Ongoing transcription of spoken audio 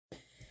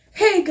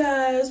Hey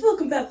guys,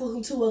 welcome back,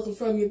 welcome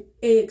from your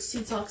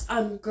AXT Talks.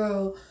 I'm your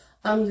girl,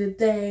 I'm the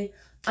they,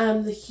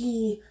 I'm the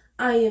he,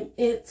 I am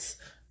it,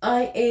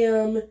 I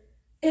am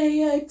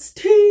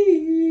AXT.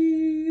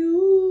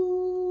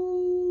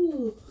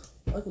 Ooh.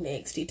 Welcome to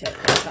AXT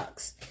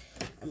Talks.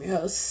 I'm your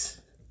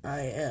host.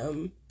 I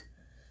am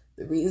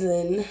the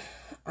reason.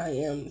 I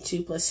am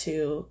 2 plus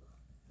 2.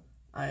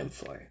 I am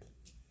 4.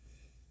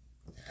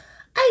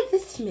 I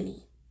this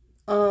many.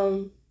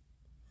 So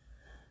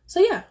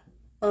yeah.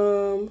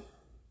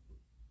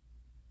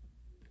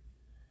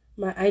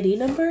 My ID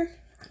number?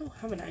 I don't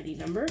have an ID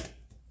number.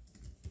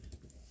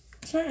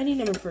 What's my ID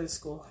number for the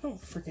school? I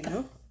don't freaking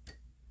know.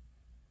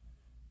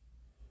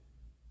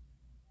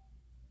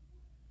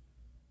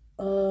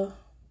 Oh.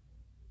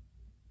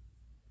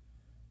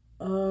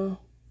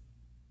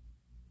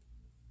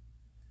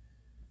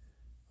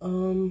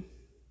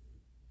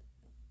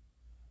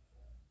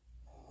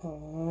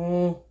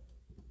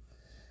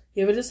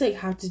 You ever just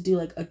have to do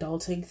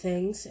adulting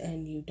things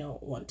and you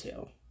don't want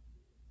to?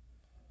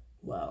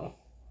 Well,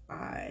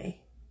 I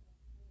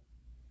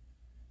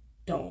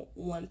don't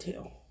want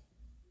to.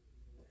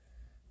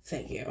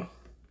 Thank you.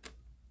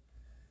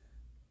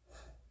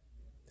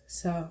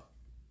 So,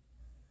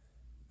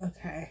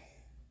 okay.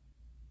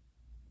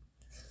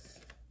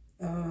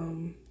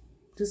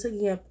 Just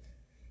looking up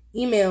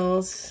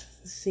emails,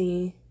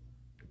 see.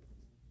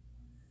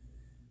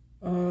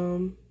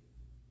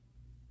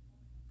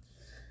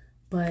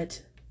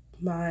 But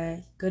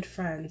my good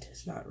friend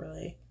is not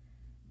really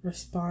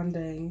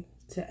responding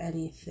to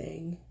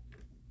anything.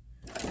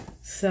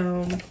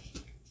 So,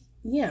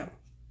 yeah.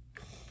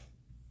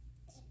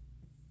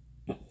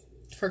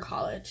 For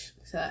college.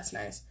 So that's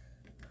nice.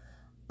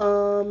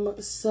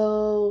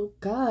 So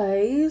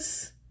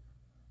guys,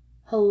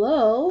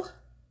 hello.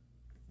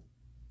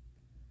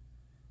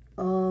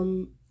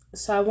 So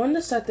I wanted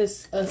to start a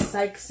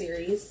psych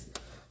series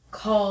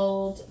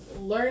called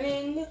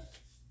Learning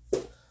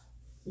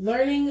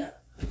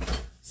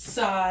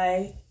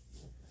Psy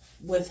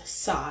with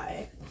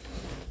Psy.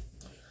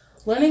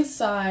 Learning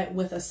Psy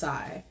with a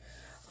Psy.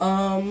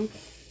 Or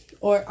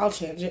I'll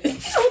change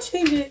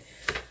it.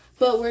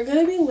 But we're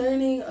going to be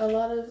learning a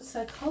lot of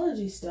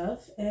psychology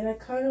stuff, and I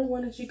kind of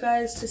wanted you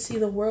guys to see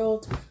the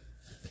world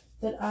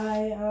that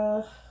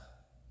I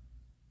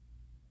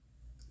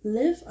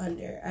live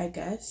under, I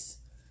guess.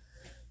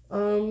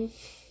 So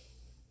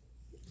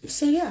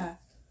yeah,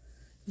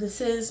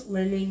 this is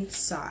Learning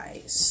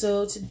Psy.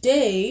 So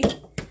today,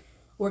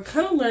 we're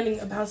kind of learning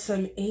about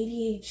some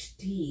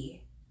ADHD.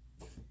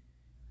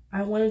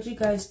 I wanted you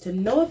guys to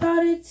know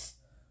about it,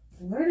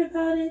 learn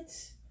about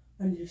it,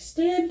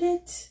 understand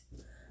it,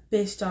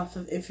 based off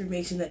of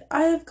information that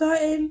I have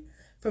gotten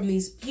from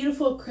these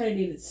beautiful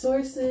accredited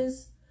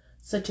sources,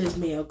 such as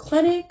Mayo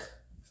Clinic.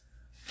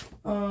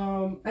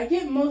 I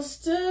get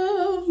most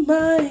of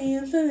my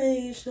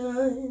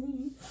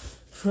information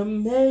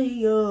from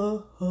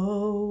Mayo.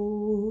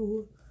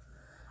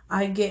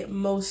 I get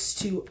most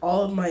to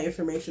all of my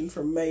information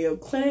from Mayo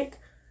Clinic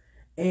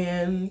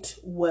and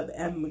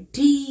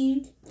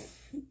WebMD,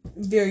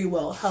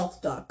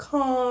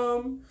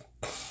 verywellhealth.com.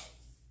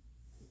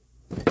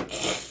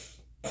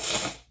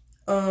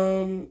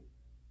 And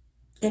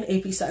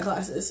AP Psych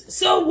classes.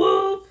 So,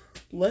 woo!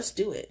 Let's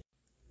do it.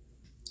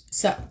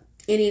 So,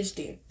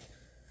 ADHD.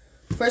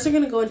 First, we're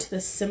going to go into the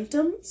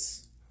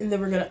symptoms, and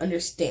then we're going to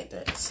understand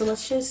it. So,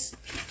 let's just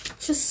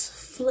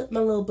flip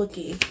my little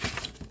bookie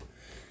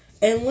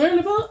and learn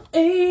about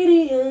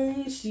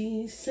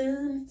ADHD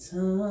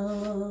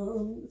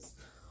symptoms.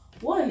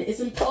 1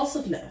 is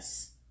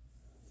impulsiveness.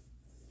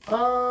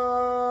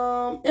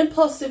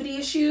 Impulsivity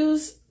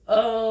issues.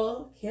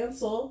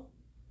 Cancel.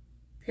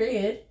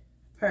 Period.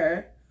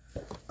 Per.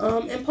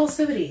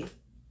 Impulsivity.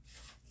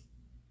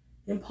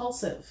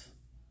 Impulsive.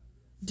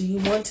 Do you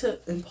want to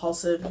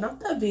impulsive? Not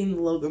that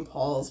being Logan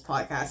Paul's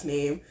podcast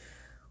name.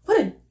 What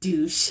a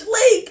douche.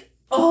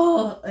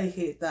 I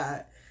hate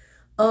that.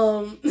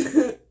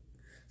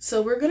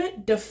 So we're gonna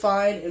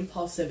define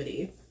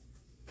impulsivity.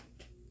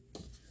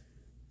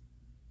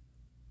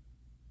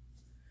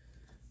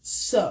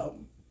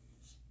 So,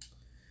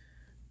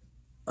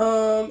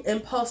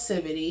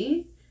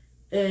 impulsivity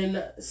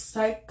and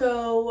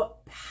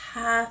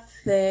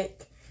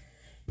psychopathic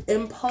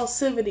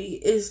impulsivity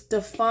is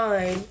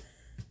defined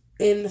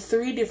in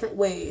 3 different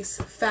ways: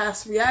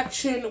 fast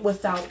reaction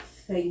without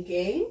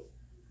thinking,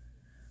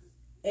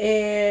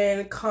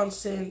 and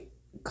conscious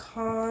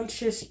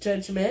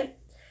judgment,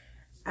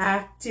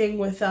 acting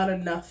without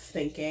enough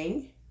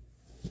thinking.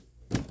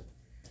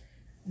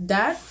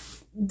 That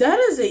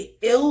is a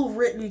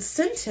ill-written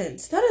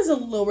sentence. That is a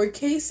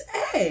lowercase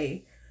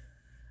a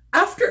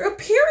after a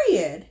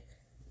period.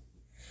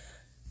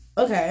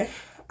 Okay,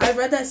 I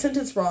read that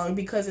sentence wrong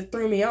because it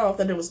threw me off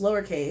that it was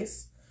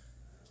lowercase.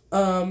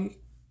 So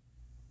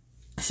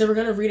we're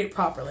going to read it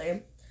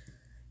properly.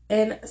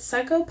 And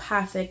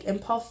psychopathic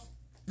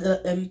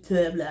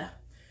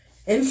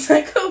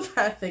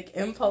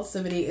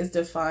impulsivity is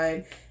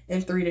defined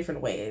in 3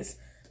 different ways: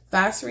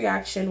 fast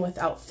reaction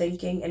without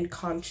thinking and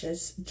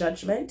conscious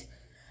judgment,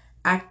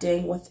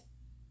 acting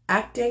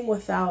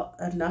without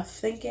enough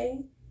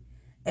thinking,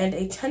 and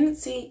a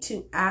tendency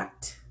to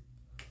act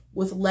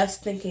with less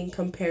thinking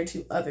compared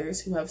to others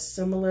who have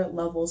similar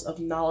levels of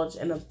knowledge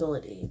and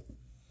ability.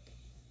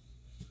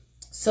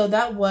 So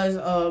that was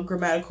a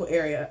grammatical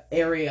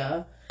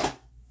area.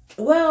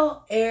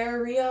 Well,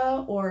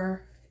 area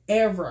or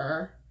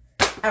error.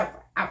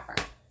 Error.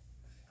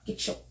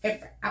 Get your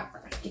error.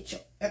 Get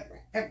your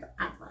error.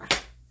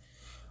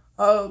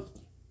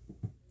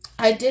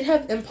 I did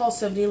have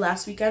impulsivity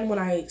last weekend when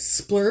I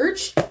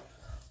splurged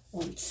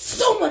on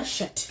so much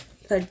shit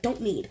that I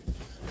don't need.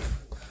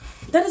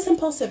 That is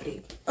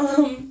impulsivity.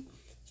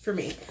 For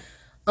me.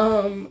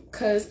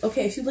 Cause,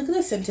 okay, if you look at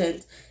the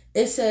sentence,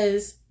 it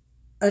says,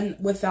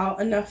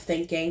 without enough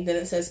thinking, then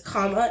it says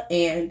comma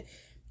and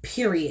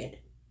period.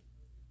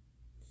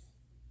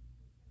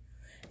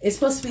 It's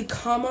supposed to be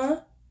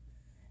comma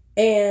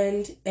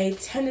and a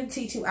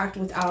tendency to act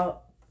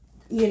without,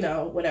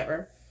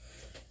 whatever.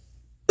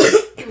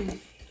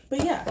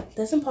 But yeah,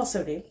 that's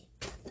impulsivity.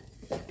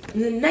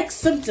 And the next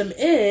symptom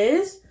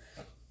is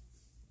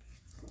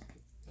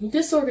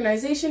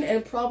disorganization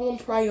and problem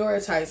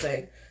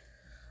prioritizing.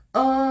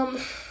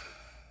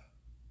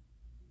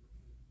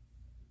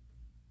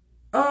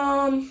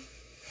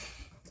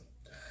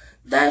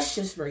 That's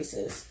just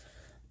racist.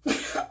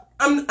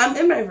 I'm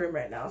in my room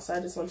right now, so I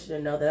just want you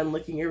to know that I'm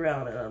looking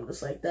around and I'm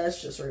just like,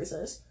 that's just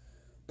racist.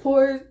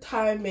 Poor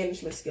time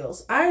management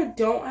skills. I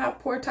don't have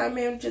poor time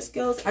management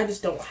skills. I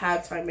just don't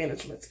have time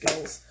management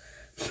skills.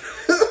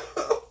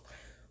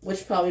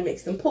 Which probably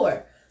makes them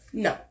poor.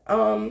 No.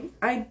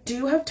 I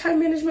do have time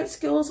management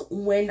skills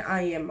when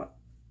I am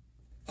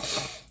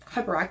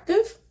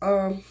hyperactive.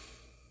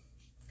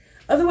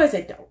 Otherwise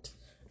I don't.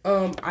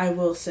 I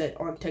will sit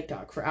on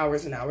TikTok for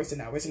hours and hours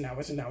and hours and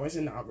hours and hours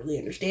and not really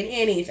understand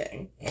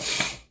anything.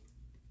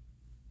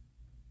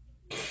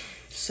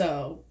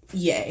 So,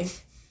 yay.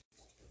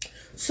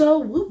 So,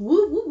 whoop,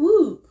 whoop, whoop,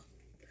 whoop.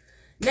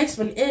 Next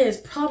one is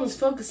problems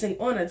focusing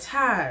on a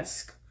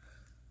task.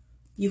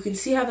 You can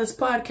see how this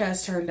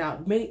podcast turned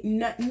out.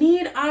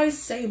 Need I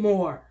say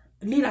more?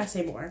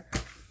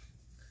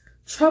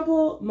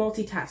 Trouble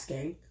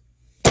multitasking.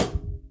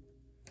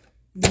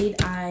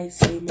 Need I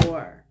say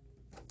more?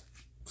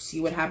 See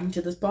what happened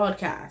to this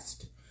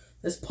podcast.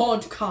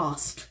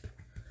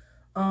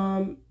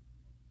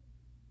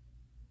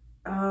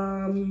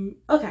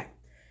 Okay.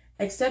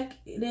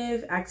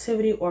 Executive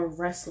activity or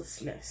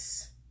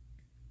restlessness.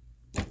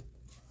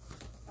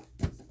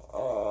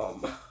 I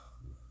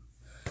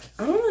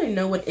don't really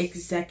know what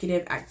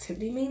executive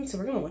activity means, so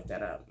we're going to look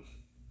that up.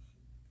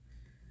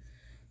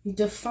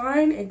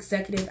 Define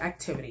executive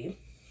activity.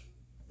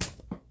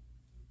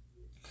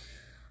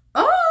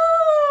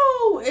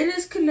 Oh, it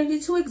is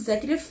connected to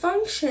executive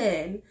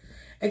function.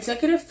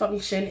 Executive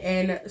function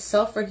and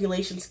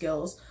self-regulation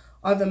skills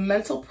are the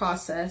mental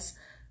processes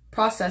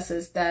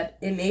that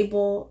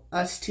enable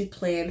us to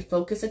plan,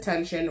 focus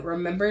attention,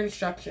 remember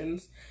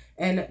instructions,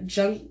 and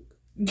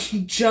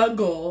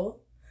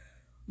juggle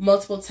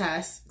multiple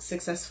tasks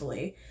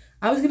successfully.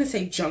 I was gonna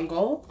say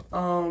jungle.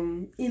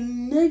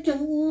 In the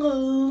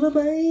jungle, the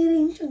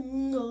mighty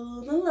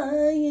jungle, the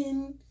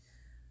lion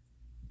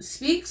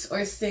speaks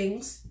or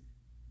sings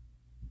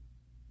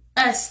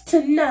us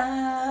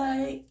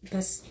tonight.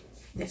 That's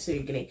what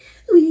you're getting.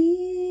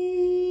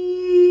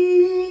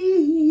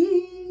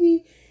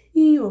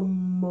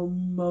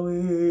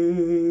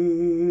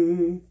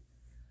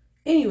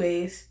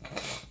 Anyways,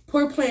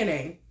 poor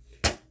planning.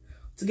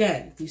 Once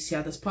again, you see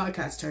how this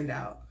podcast turned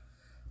out.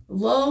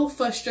 Low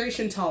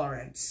frustration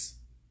tolerance.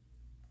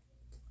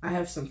 I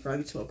have some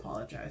friends to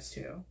apologize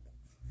to.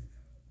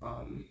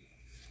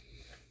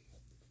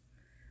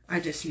 I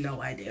just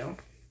know I do.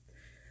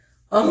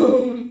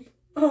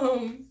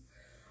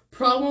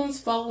 Problems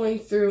following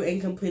through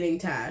and completing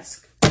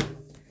tasks.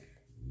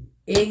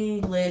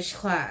 English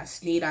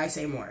class. Need I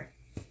say more?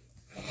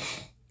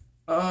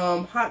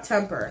 Hot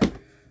temper.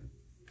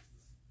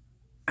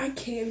 I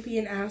can be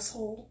an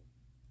asshole.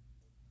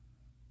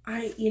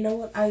 You know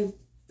what? I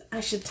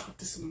should talk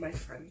to some of my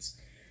friends.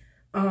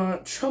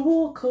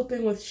 Trouble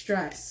coping with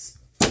stress.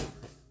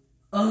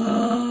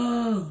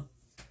 That's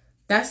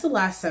the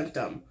last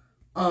symptom.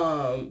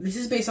 This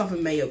is based off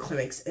of Mayo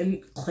Clinics.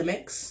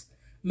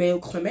 Mayo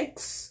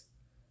Clinics.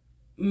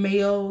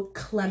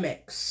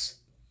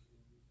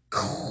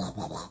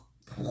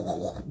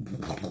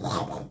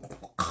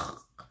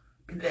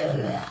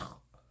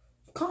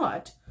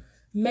 God.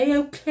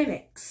 Mayo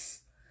Clinics.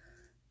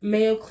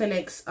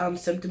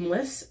 Symptom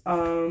list.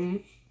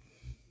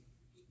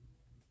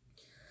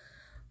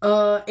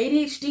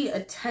 ADHD,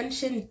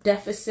 attention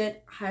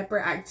deficit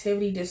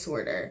hyperactivity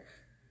disorder.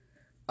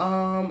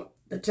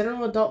 The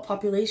general adult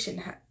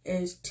population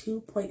is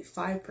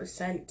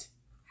 2.5%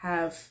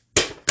 have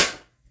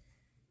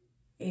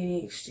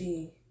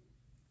ADHD.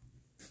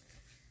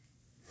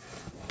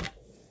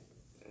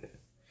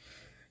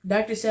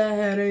 Doctor said I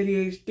had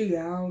ADHD.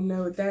 I don't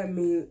know what that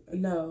means.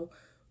 No.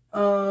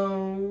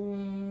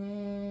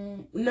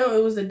 No,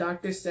 it was the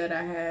doctor said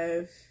I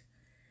have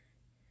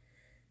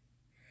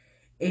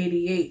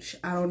ADH.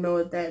 I don't know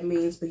what that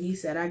means, but he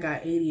said I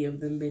got 80 of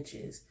them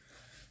bitches.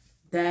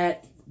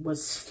 That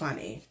was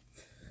funny.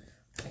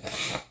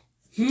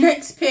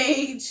 Next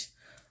page.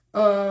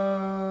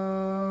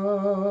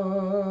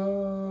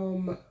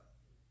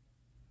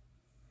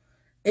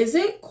 Is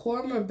it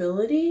core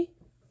mobility?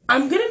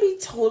 I'm gonna be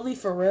totally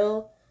for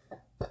real.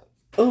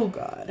 Oh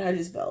God, I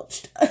just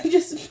belched. I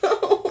just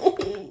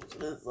belched.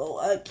 That's so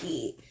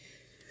lucky.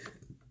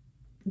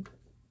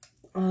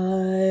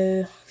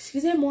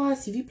 Excusez-moi,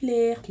 s'il vous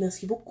plaît.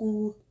 Merci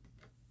beaucoup.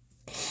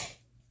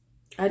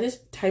 I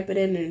just type it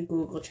in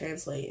Google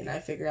Translate and I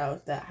figure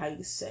out that how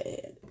you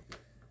say it.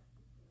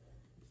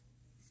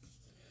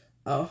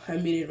 Oh, I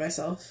muted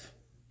myself.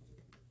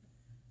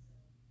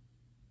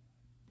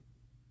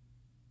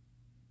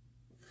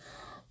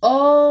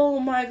 Oh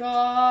my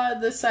God,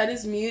 the site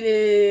is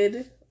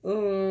muted.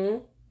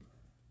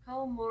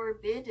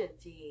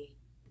 Comorbidity.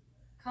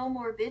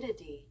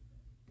 Comorbidity.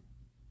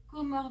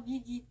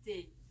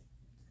 Comorbidité.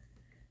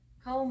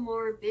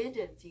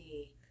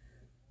 Comorbidity.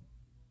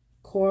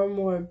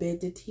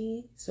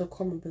 Comorbidity. So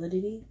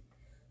comorbidity.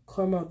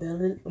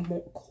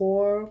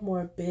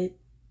 Comorbidity.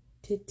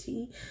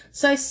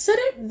 So I said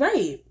it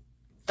right.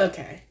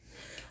 Okay.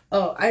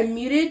 Oh, I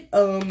muted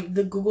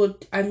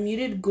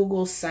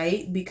Google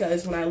site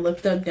because when I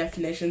looked up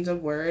definitions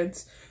of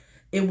words,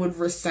 it would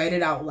recite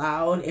it out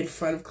loud in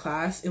front of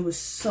class. It was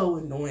so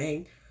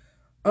annoying.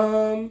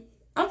 I'll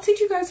teach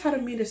you guys how to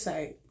mute a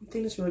site. I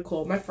think it's really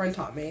cool. My friend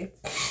taught me.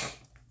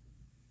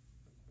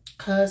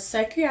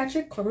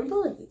 Psychiatric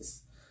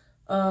comorbidities.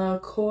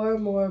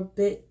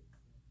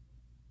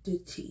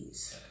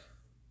 Comorbidities.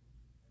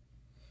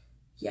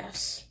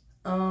 Yes.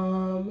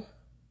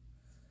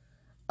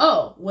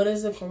 Oh, what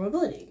is a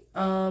comorbidity?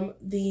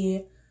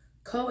 The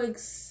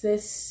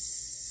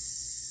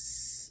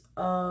coexistence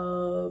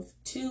of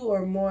two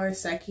or more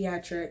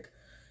psychiatric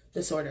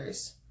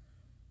disorders.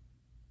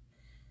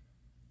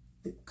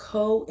 The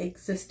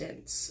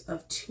coexistence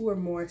of two or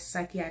more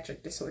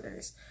psychiatric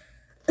disorders.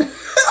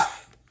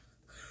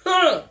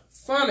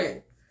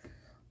 Funny.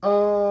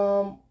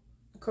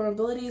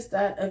 Comorbidities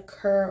that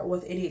occur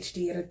with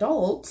ADHD in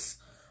adults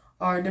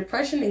are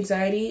depression,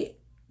 anxiety,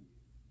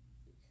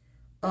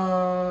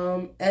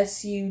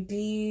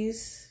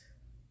 SUDs,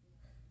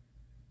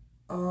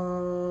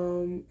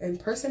 and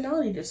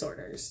personality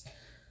disorders.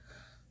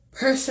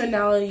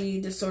 Personality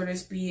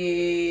disorders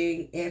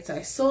being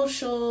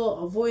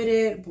antisocial,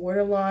 avoidant,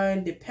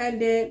 borderline,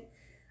 dependent,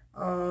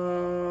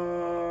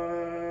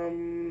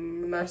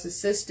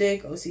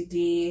 narcissistic,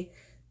 OCD,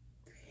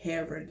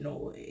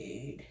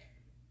 paranoid.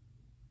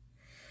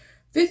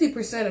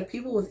 50% of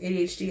people with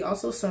ADHD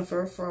also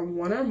suffer from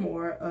one or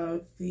more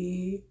of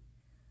the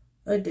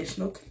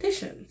additional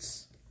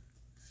conditions.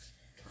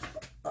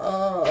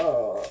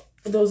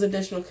 Those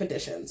additional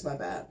conditions, my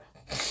bad.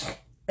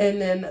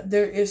 And then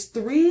there is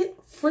 3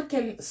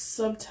 freaking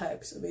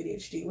subtypes of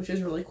ADHD, which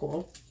is really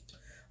cool.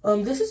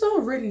 This is all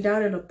written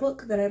down in a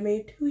book that I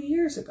made 2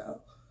 years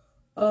ago.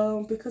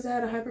 Because I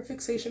had a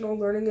hyperfixation on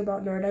learning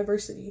about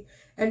neurodiversity.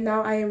 And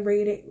now I am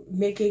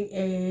making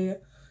a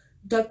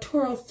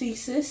doctoral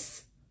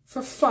thesis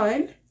for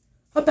fun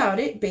about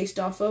it based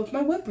off of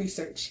my web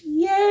research.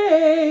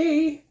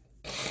 Yay!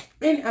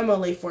 In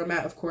MLA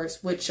format, of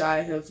course, which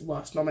I have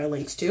lost all my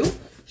links to.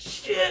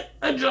 Shit,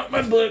 I dropped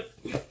my book.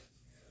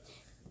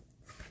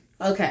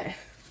 Okay,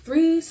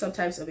 3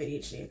 subtypes of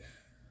ADHD.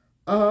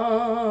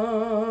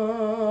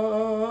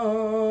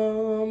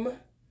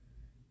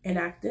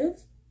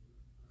 Inactive,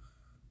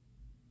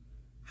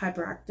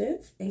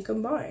 hyperactive, and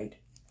combined.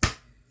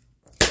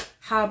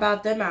 How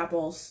about them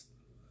apples?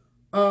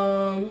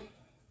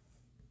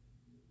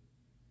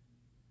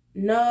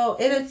 No,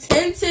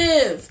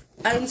 inattentive.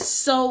 I'm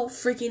so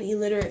freaking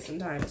illiterate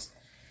sometimes.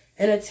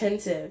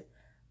 Inattentive.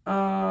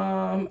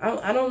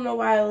 I don't know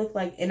why I look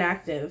like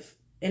inactive.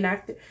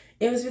 Inactive.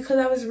 It was because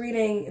I was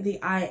reading the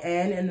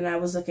IN and then I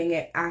was looking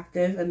at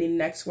active and the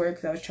next word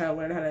because I was trying to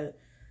learn how to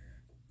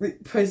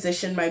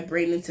position my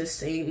brain into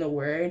saying the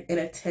word.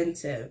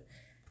 Inattentive.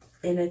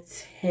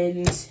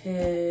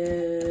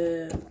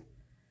 Inattentive.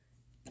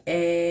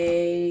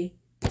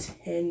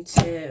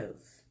 Attentive.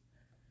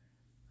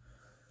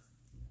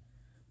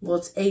 Well,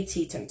 it's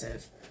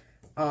attentive.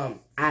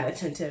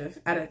 Attentive.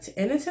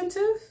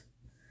 Inattentive?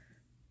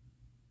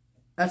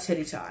 A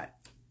titty tot.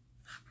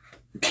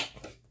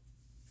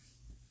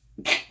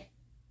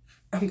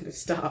 I'm gonna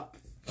stop.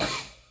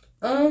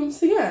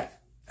 So yeah.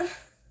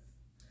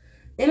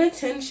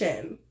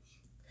 Inattention.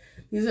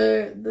 These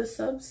are the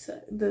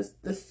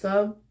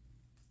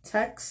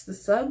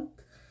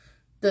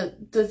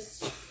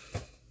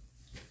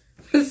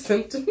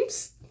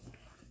symptoms.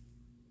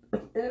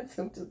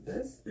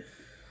 Inattentiveness.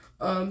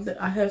 That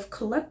I have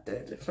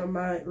collected from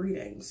my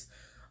readings.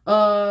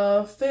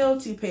 Fail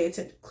to pay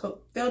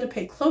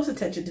close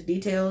attention to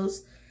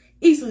details,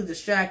 easily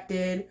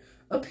distracted,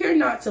 appear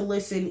not to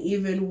listen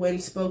even when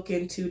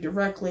spoken to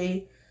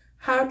directly,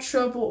 have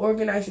trouble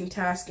organizing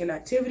tasks and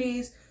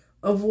activities,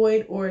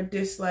 avoid or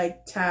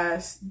dislike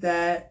tasks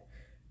that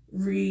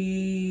reassure,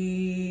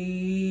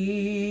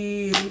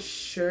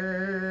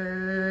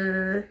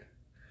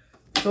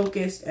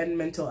 focused, and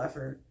mental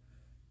effort.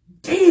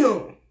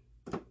 Damn!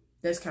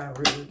 That's kind of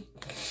rude.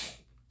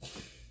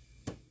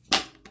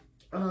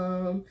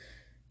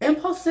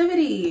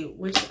 Impulsivity,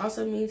 which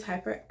also means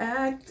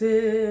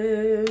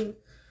hyperactive,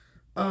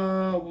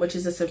 which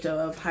is a symptom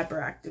of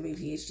hyperactive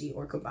ADHD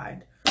or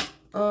combined.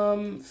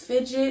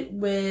 Fidget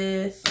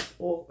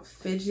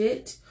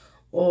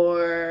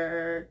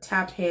or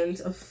tap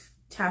hands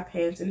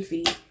and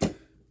feet.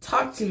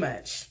 Talk too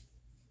much.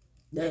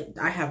 That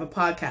I have a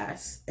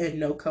podcast and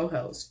no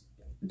co-host.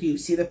 Do you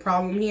see the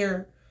problem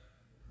here?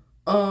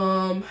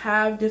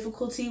 Have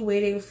difficulty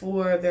waiting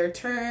for their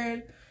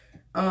turn.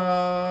 Did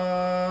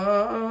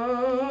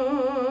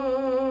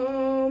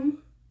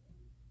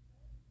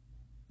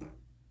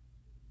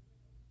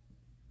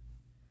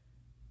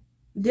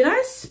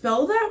I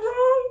spell that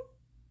wrong?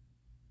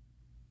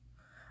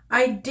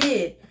 I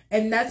did.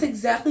 And that's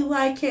exactly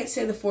why I can't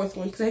say the fourth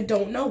one, because I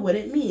don't know what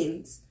it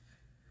means.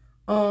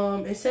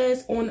 It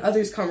says on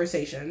others'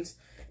 conversations.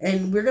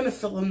 And we're going to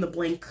fill in the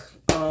blank,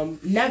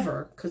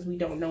 never, because we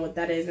don't know what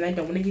that is. And I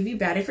don't want to give you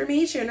bad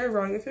information or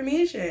wrong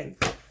information.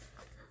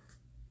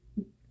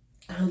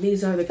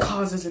 These are the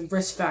causes and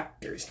risk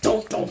factors.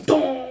 Dun, dun,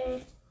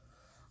 dun.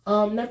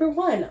 Number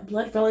 1,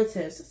 blood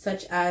relatives,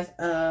 such as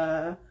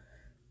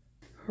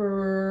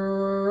parent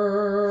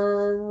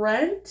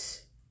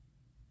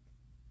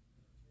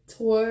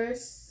or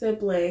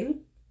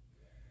sibling,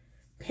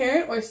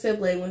 parent or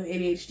sibling with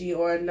ADHD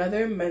or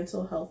another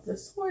mental health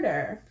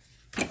disorder.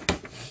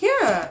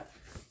 Yeah.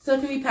 So it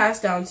can be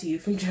passed down to you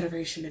from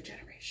generation to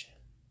generation.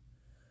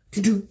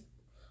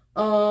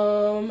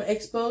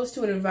 Exposed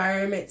to an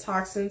environment,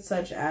 toxins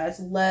such as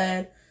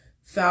lead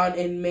found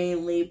in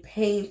mainly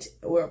paint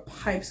or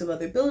pipes of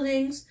other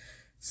buildings.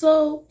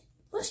 So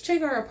let's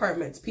check our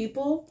apartments,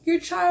 people. Your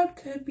child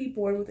could be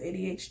born with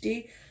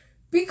ADHD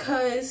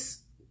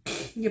because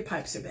your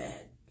pipes are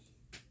bad.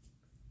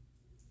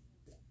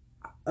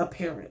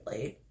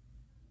 Apparently.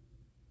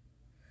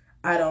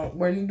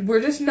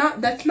 We're just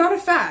not, that's not a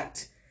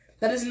fact.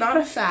 That is not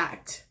a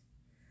fact.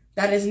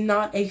 That is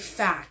not a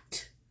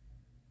fact.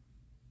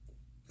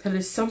 That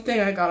is something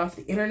I got off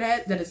the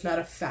internet. That is not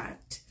a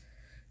fact.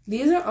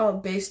 These are all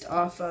based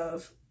off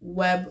of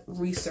web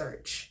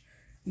research.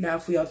 Now,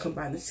 if we all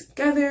combine this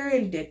together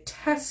and did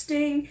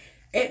testing,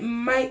 it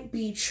might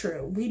be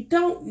true. We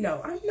don't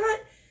know. I'm not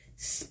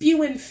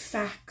spewing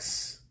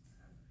facts.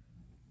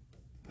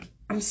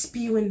 I'm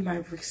spewing my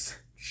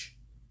research.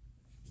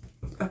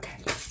 Okay.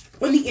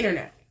 On the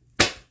internet.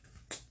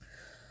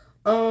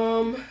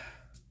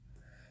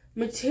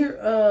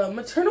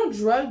 Maternal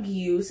drug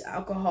use,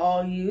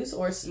 alcohol use,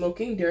 or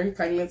smoking during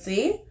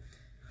pregnancy.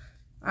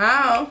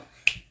 Wow.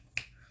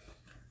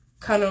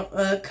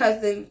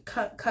 Cousin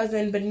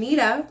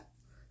Benita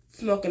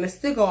smoking a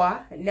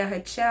cigar, and now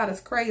her child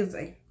is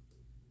crazy.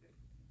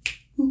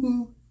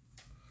 I'm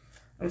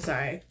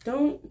sorry.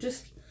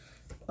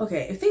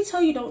 Okay, if they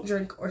tell you don't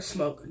drink or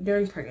smoke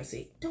during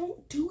pregnancy,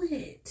 don't do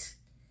it.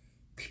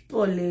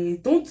 People,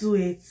 don't do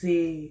it.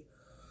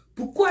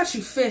 Pourquoi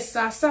tu fais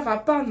ça? Ça va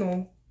pas,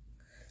 non?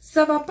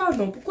 Ça va pas,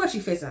 non? Pourquoi tu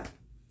fais ça?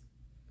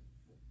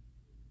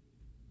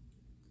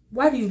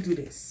 Why do you do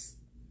this?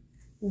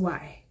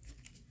 Why?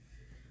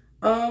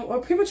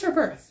 Or premature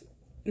birth.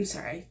 I'm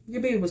sorry.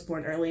 Your baby was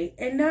born early,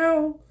 and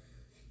now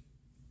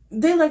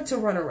they like to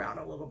run around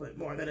a little bit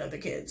more than other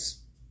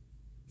kids.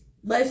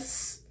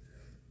 Let's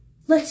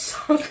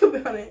talk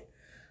about it.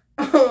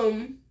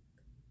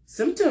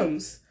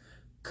 Symptoms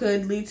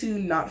could lead to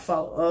not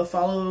follow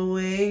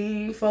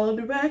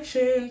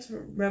directions.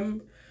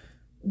 Remember,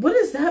 what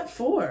is that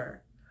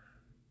for?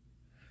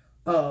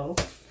 Oh,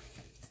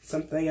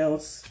 something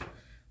else.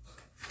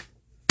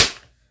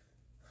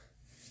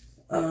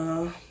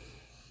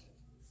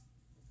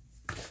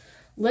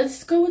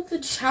 Let's go with the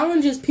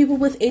challenges people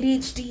with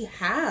ADHD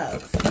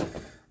have.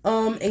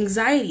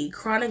 Anxiety,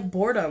 chronic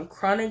boredom,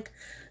 chronic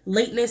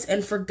lateness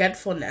and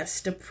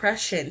forgetfulness,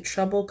 depression,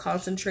 trouble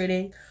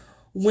concentrating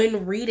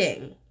when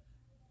reading.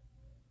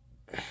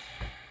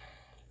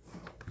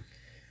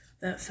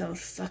 That felt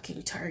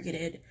fucking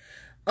targeted.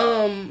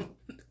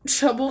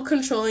 Trouble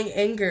controlling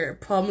anger,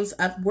 problems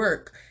at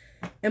work,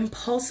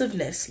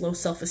 impulsiveness, low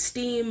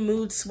self-esteem,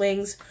 mood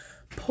swings,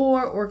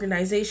 poor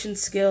organization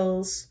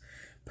skills,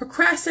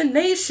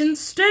 procrastination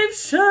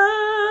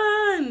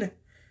station,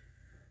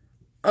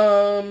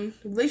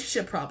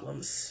 relationship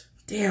problems.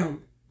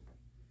 Damn.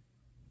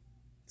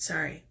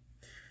 Sorry.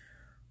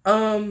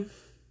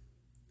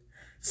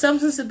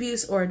 Substance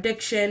abuse or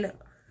addiction,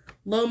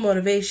 low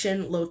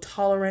motivation, low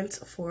tolerance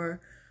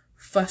for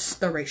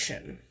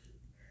frustration.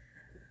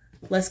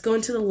 Let's go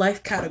into the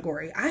life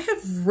category. I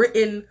have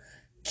written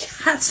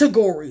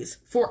categories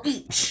for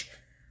each.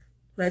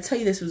 When I tell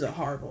you this was a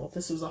horrible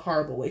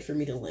way for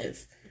me to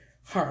live.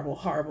 Horrible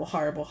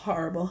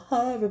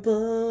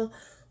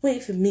way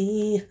for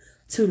me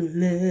to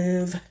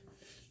live.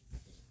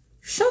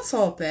 Shut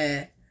up,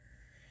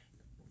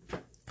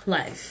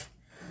 life.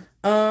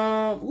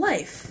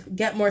 Life.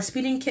 Get more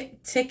speeding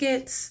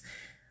tickets,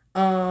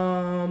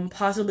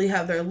 possibly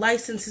have their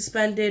license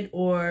suspended,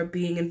 or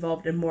being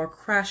involved in more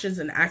crashes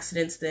and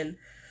accidents than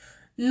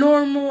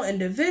normal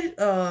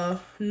individuals.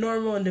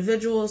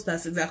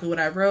 That's exactly what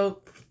I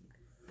wrote.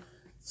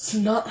 It's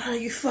not how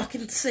you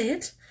fucking say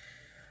it.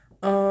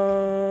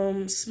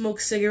 Smoke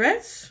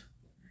cigarettes.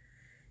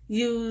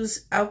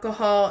 Use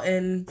alcohol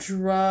and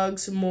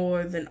drugs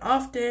more than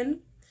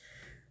often.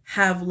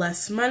 Have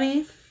less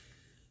money.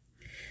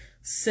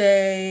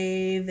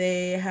 Say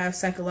they have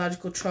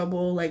psychological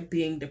trouble like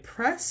being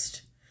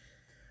depressed.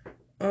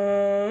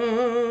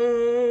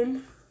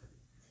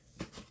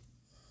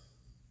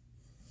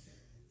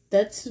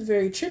 That's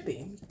very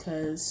trippy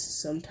because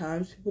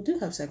sometimes people do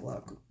have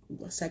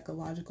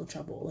psychological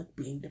trouble like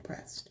being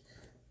depressed,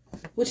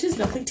 which is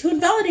nothing to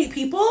invalidate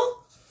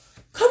people.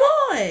 Come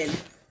on.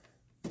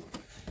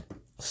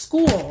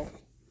 School.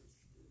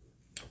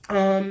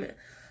 A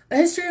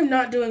history of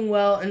not doing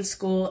well in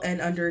school and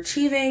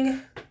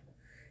underachieving.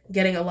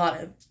 Getting in a lot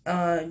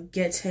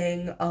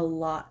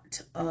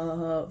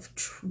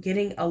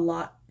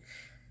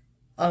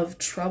of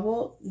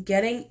trouble.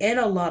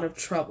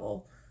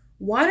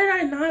 Why did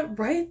I not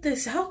write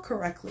this out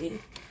correctly?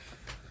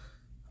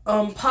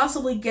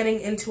 Possibly getting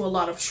into a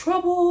lot of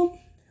trouble.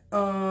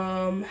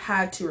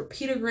 Had to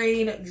repeat a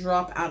grade,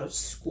 drop out of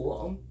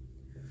school.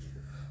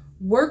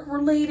 Work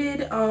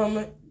related,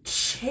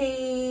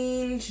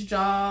 change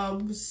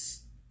jobs.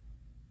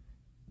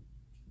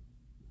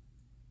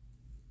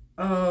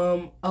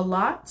 A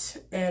lot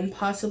and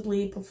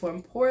possibly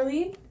perform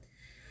poorly.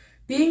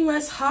 Being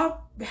less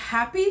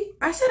happy.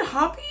 I said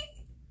hoppy?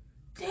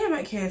 Damn,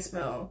 I can't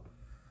spell.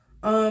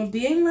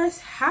 Being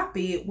less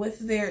happy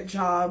with their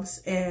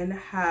jobs and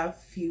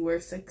have fewer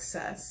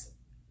successes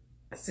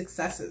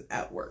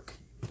at work.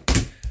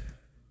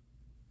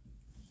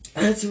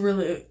 That's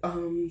really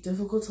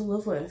difficult to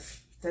live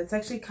with. That's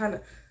actually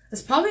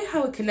that's probably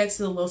how it connects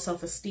to the low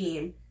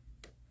self-esteem.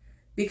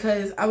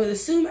 Because I would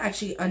assume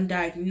actually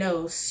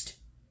undiagnosed,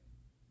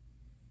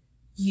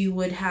 you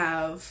would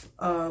have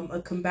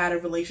a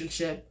combative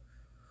relationship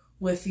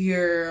with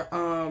your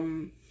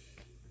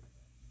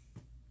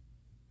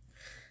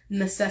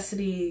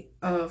necessity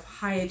of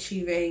high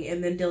achieving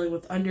and then dealing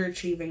with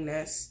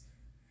underachievingness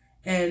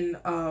and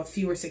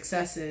fewer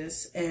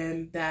successes,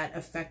 and that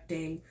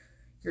affecting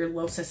your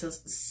low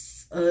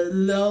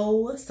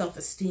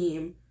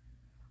self-esteem,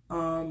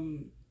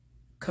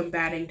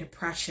 combating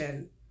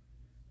depression,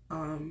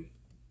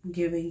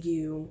 giving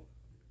you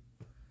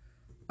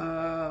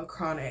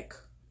chronic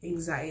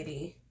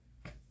anxiety,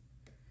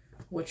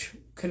 which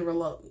can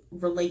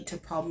relate to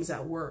problems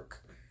at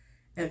work,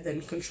 and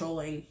then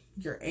controlling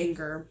your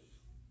anger,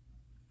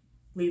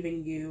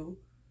 leaving you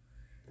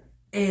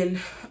in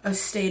a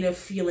state of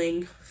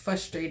feeling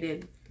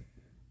frustrated,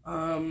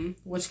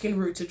 which can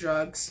root to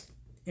drugs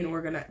and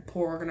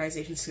poor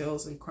organization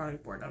skills and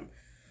chronic boredom.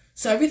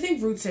 So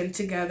everything roots in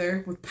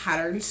together with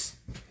patterns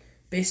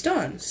based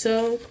on.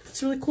 So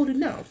it's really cool to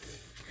know.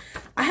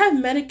 I have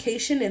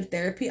medication and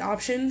therapy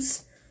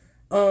options.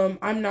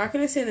 I'm not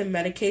going to say the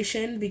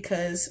medication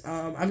because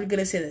I'm going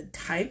to say the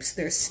types.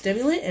 There's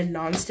stimulant and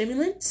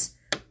non-stimulants.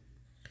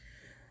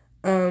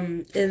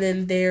 And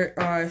then there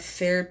are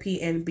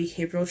therapy and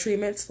behavioral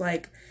treatments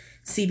like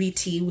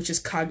CBT, which is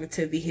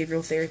cognitive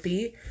behavioral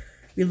therapy,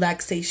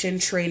 relaxation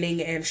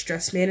training and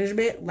stress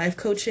management, life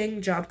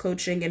coaching, job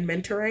coaching and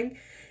mentoring,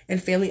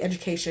 and family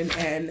education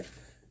and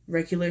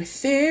regular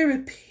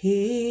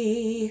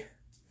therapy.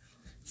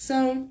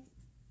 So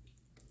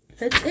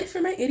that's it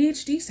for my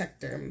ADHD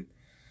sector.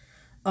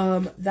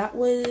 That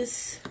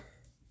was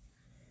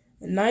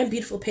 9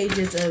 beautiful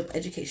pages of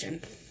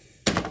education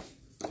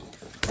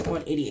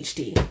on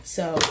ADHD.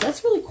 So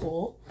that's really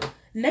cool.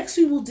 Next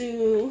we will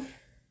do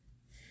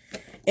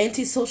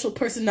antisocial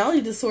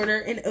personality disorder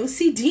and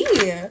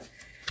OCD.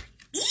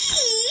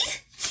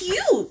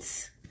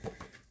 Cute.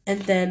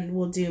 And then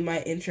we'll do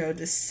my intro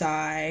to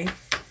Psy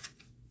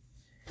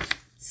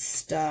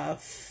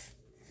stuff,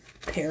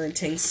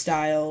 parenting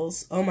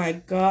styles. Oh my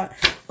god.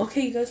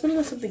 Okay, you guys want to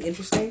know something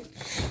interesting?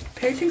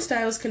 Parenting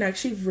styles can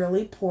actually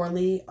really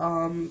poorly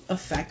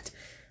affect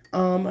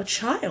a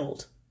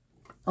child,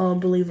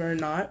 believe it or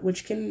not,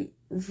 which can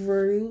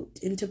root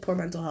into poor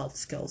mental health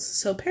skills.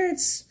 So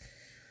parents,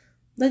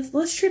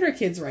 let's treat our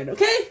kids right,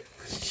 okay?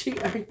 Let's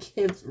treat our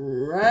kids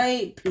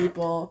right,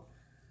 people.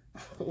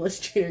 Let's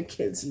treat our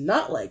kids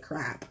not like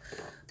crap,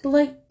 but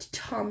like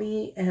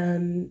Tommy,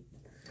 and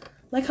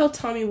like how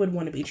Tommy would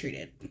want to be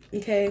treated,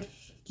 okay?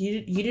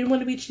 You didn't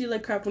want to be treated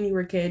like crap when you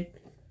were a kid.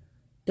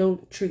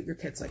 Don't treat your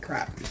kids like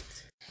crap.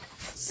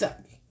 So,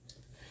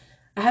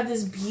 I have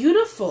this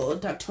beautiful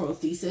doctoral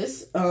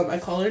thesis. I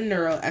call it a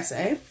neuro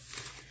essay.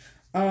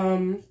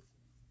 And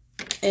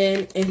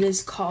it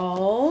is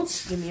called,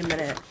 give me a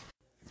minute.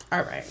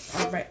 All right.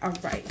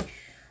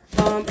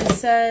 It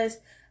says,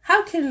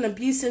 how can an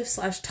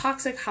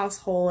abusive/toxic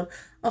household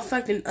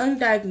affect an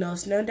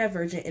undiagnosed,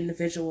 neurodivergent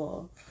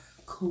individual?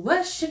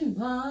 Question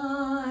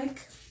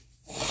mark.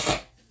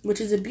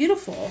 Which is a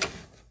beautiful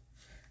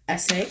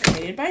essay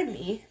created by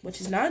me,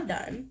 which is not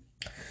done.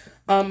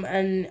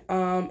 It's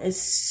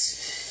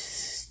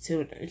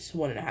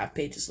 1.5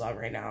 pages long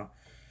right now.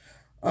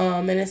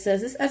 And it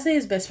says this essay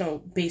is based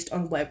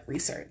on web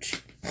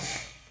research.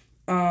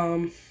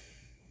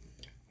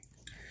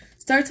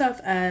 Starts off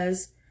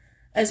as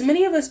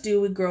many of us do,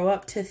 we grow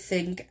up to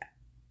think.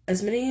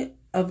 As many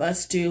of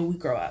us do, we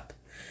grow up.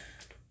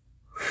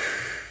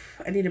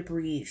 I need to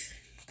breathe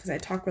because I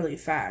talk really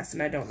fast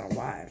and I don't know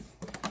why.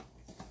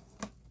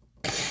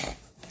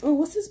 Oh,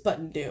 what's this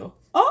button do?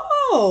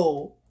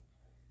 Oh,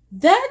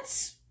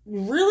 that's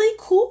really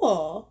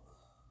cool.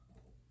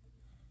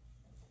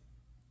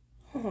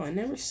 Oh, I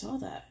never saw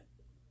that.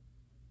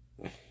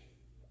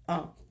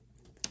 Oh,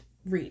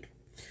 read.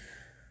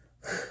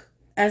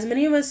 As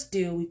many of us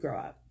do, we grow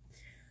up.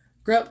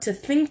 Grow up to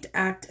think,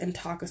 act, and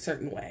talk a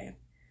certain way.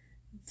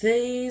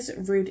 These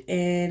root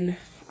in,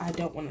 I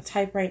don't want to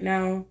type right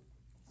now.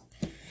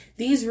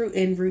 These root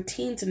in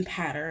routines and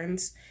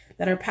patterns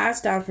that are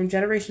passed down from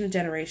generation to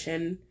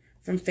generation,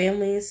 from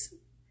families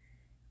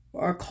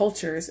or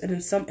cultures, and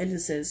in some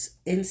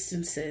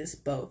instances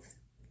both.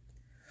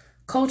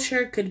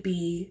 Culture could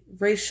be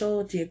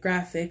racial,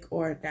 geographic,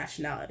 or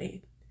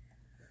nationality.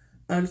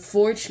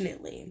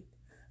 Unfortunately,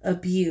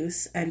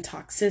 abuse and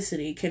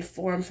toxicity can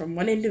form from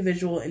one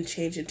individual and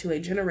change into a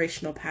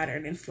generational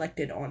pattern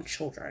inflicted on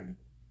children.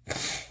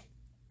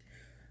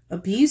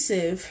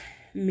 Abusive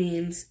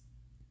means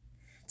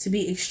to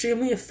be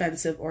extremely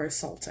offensive or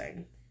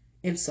insulting.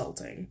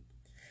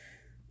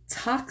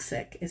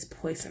 Toxic is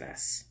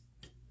poisonous.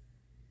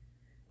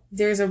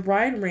 There's a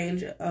wide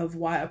range of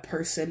why a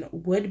person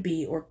would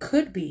be or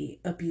could be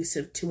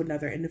abusive to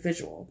another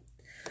individual.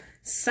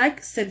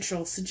 Psych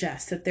Central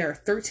suggests that there are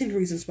 13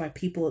 reasons why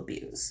people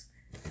abuse.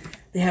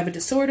 They have a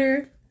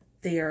disorder,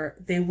 they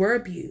were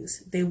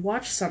abused, they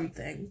watched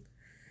something,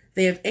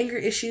 they have anger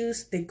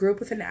issues, they grew up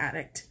with an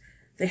addict,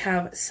 they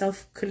have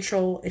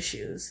self-control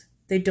issues,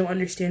 they don't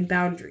understand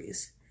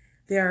boundaries,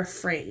 they are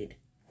afraid,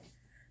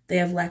 they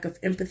have lack of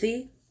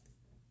empathy,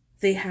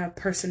 they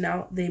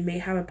may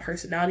have a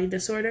personality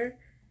disorder,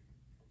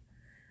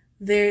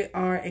 they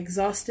are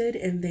exhausted,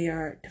 and they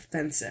are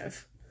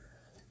defensive.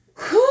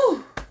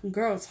 Whew!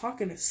 Girl,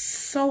 talking is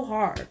so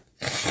hard.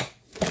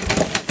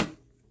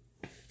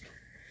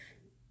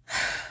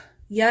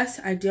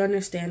 Yes, I do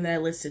understand that I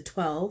listed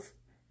 12.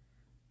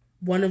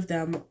 One of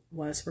them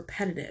was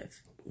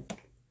repetitive.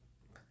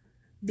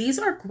 These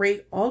are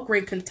all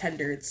great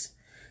contenders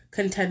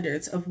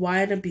of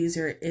why an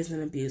abuser is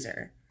an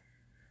abuser.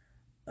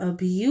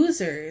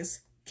 Abusers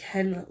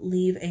can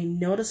leave a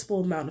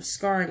noticeable amount of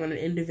scarring on an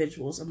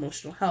individual's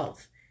emotional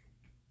health,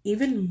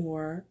 even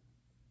more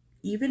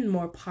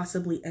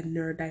possibly a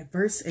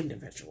neurodiverse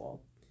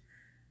individual.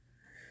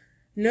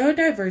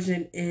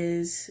 Neurodivergent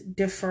is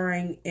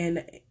differing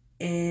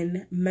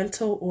in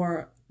mental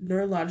or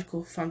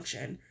neurological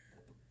function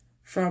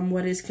from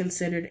what is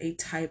considered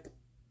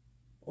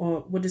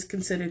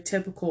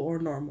typical or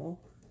normal.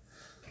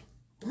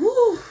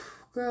 Whew,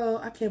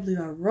 girl, I can't believe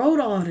I wrote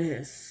all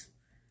this.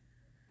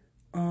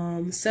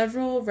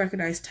 Several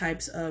recognized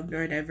types of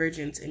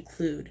neurodivergence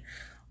include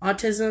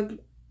autism,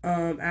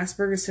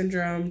 Asperger's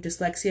syndrome,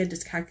 dyslexia,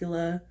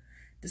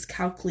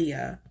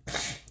 dyscalculia,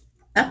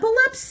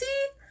 epilepsy.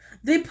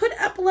 They put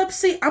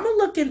epilepsy. I'm gonna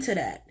look into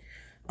that.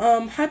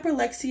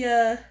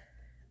 Hyperlexia,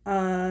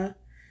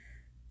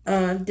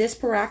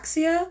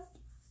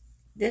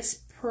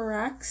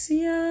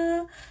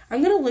 dyspraxia.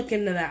 I'm gonna look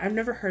into that. I've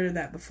never heard of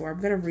that before. I'm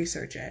gonna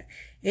research it.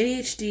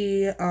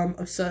 ADHD,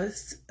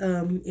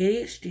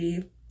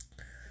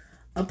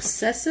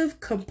 obsessive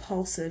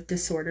compulsive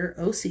disorder,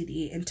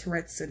 OCD, and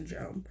Tourette's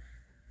syndrome.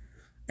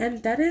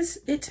 And that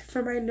is it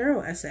for my neuro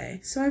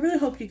essay. So I really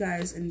hope you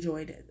guys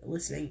enjoyed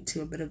listening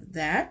to a bit of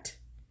that.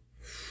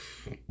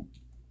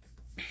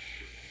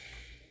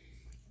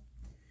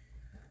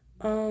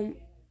 I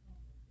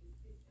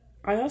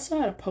also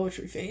had a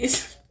poetry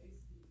phase.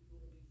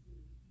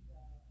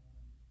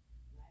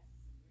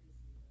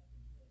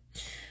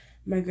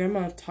 My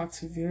grandma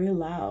talks very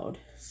loud,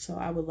 so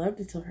I would love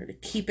to tell her to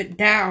keep it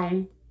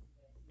down.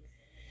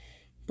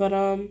 But,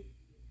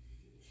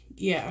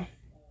 yeah.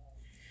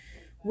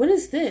 What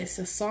is this?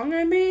 A song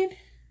I made?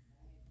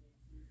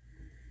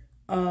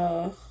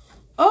 Oh!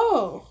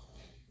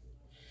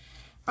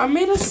 I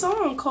made a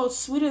song called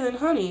Sweeter Than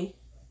Honey.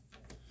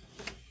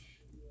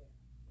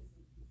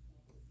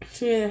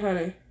 Sweeter Than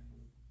Honey.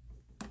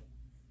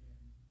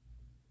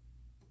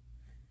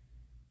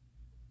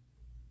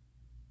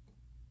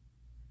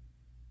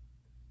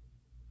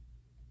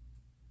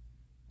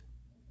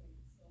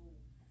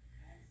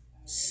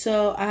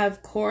 So I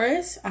have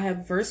chorus, I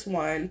have verse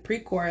 1,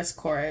 pre-chorus,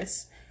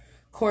 chorus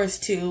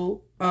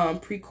 2,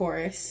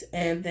 pre-chorus,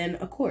 and then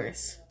a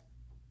chorus.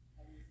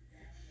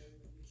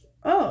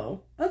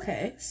 Oh,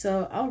 okay.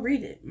 So I'll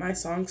read it. My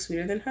song,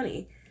 Sweeter Than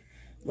Honey.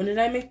 When did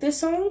I make this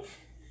song?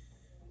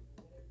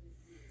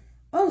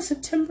 Oh,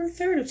 September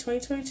 3rd of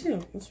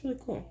 2022. That's really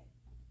cool.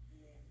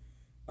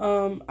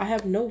 I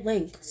have no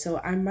link, so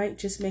I might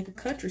just make a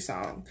country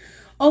song.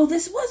 Oh,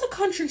 this was a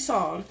country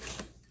song.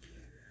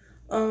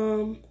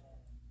 Oh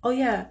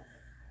yeah.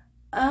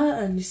 I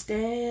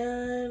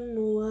understand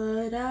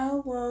what I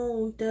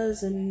want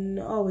doesn't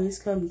always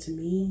come to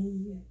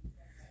me.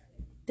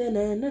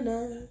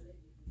 Da-na-na-na.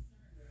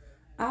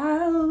 I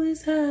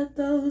always had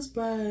those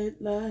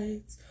bright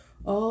lights,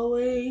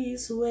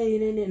 always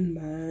waiting in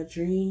my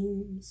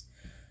dreams.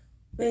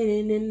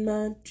 Waiting in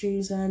my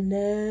dreams, I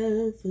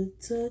never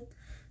took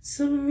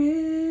some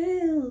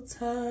real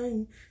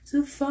time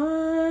to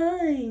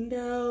find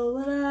out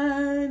what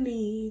I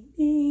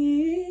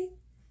need.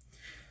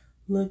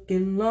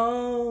 Looking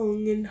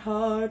long and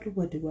hard,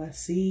 what do I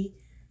see?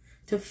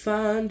 To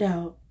find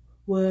out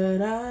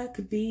what I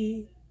could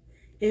be.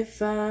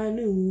 If I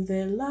knew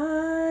that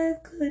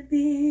life could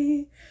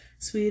be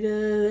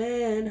sweeter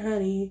than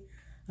honey,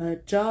 a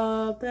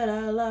job that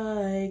I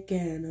like,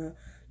 and a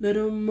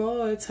little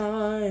more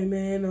time,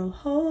 and a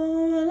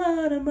whole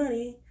lot of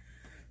money.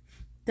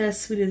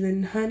 That's sweeter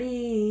than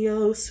honey,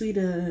 oh,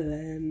 sweeter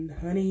than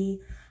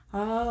honey.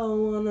 I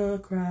wanna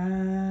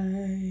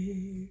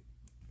cry.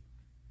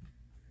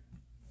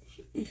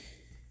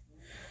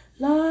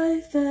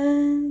 Life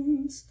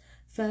ends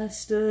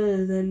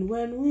faster than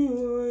when we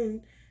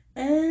want,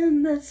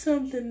 and that's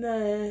something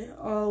that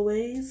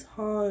always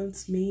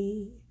haunts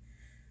me.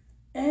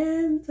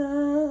 And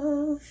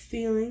the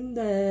feeling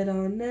that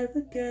I'll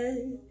never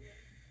get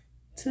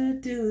to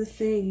do the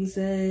things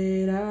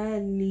that I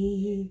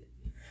need.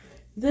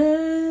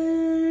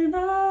 Then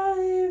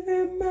I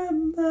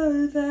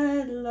remember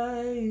that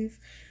life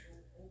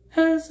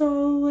has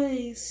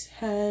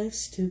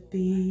to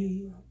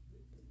be.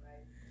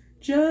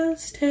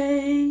 Just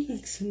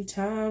take some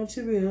time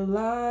to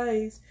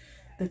realize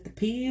that the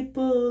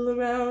people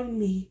around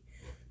me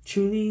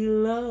truly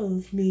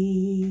love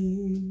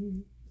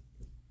me.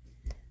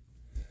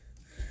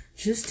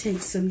 Just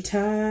take some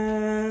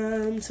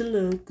time to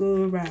look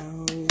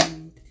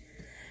around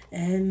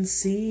and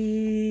see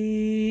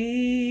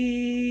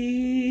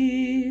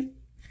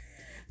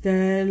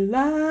that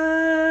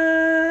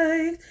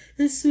life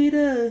is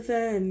sweeter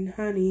than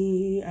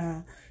honey.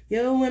 I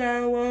yell when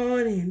I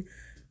want and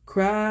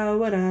cry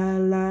what I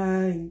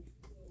like.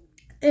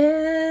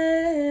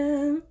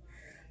 And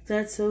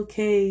that's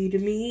okay to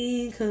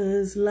me,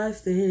 'cause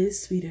life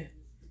is sweeter.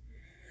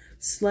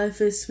 Life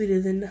is sweeter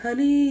than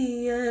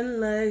honey, and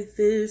life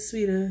is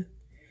sweeter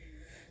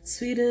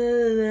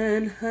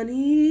than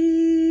honey.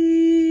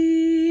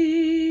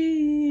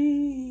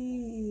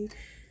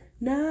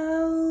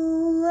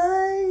 Now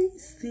I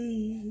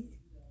see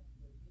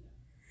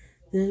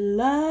that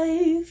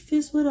life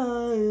is what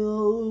I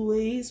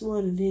always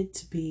wanted it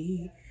to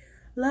be.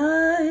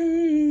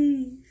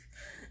 Life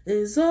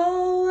is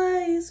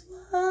always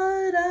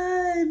what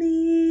I need.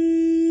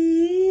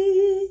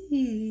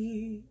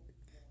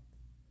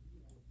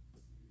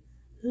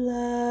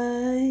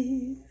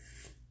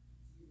 Life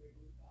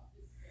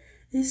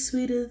is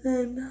sweeter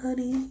than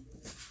honey.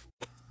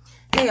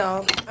 Hey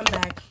y'all, I'm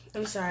back.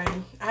 I'm sorry.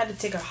 I had to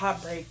take a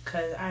hot break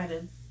because I had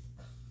to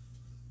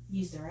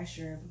use the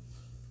restroom.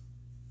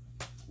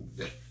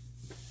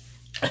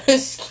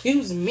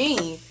 Excuse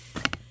me.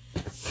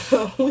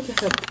 We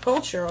got a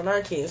culture on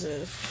our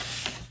cases.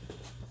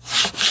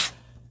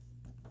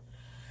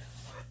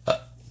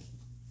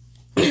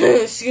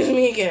 Excuse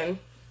me again.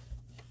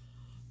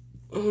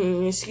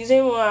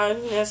 Excusez-moi,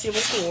 merci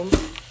beaucoup.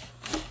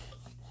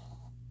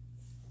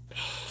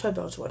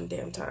 About one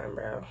damn time,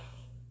 bro.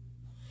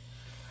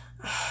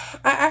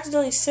 I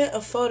accidentally sent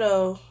a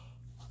photo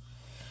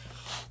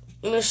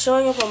and it's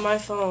showing up on my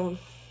phone.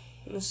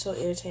 It's so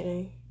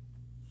irritating.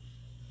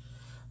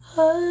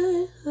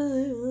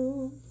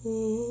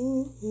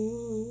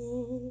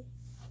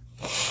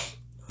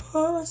 All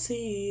I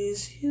see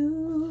is you.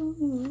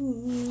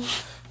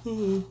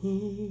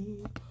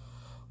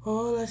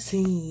 All I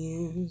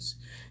see is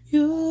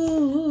you.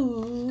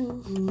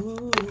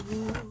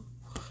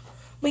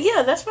 But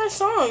yeah, that's my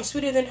song,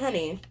 Sweeter Than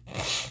Honey.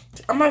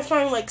 I might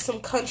find like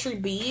some country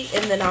beat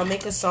and then I'll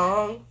make a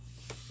song.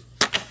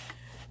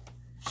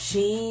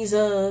 She's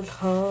a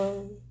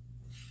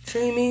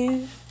country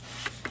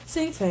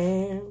music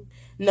fan.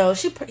 No,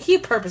 he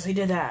purposely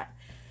did that.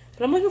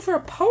 But I'm looking for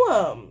a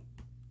poem.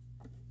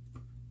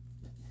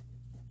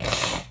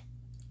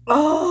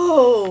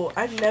 Oh,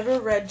 I've never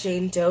read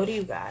Jane Doe to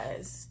you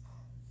guys.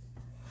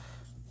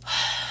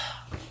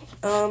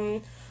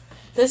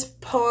 This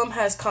poem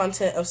has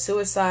content of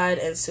suicide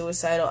and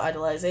suicidal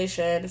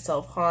idealization.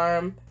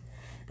 Self-harm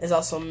is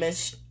also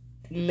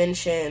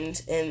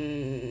mentioned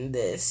in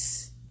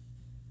this.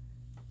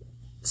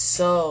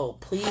 So,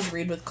 please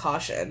read with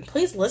caution.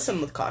 Please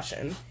listen with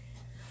caution.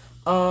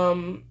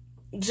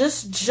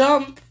 Just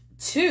jump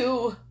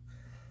to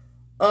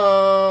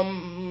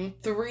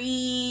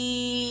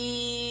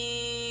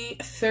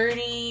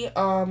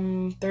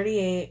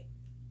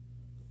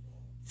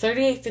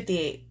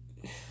 38:58.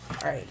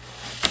 Alright.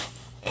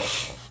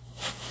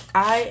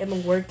 I am a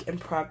work in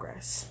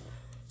progress,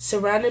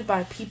 surrounded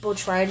by people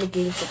trying to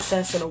gain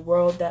success in a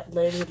world that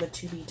lives in the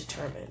to be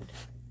determined.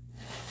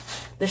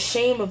 The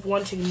shame of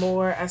wanting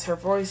more as her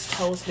voice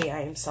tells me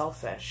I am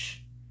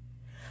selfish.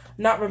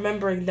 not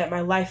remembering that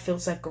my life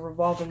feels like a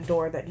revolving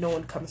door that no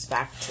one comes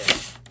back to.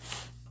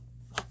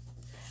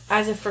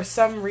 As if for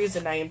some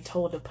reason I am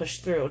told to push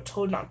through,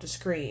 told not to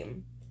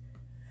scream.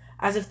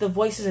 As if the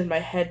voices in my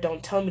head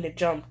don't tell me to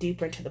jump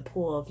deeper into the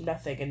pool of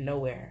nothing and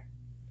nowhere.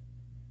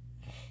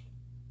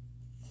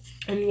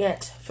 And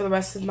yet, for the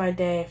rest of my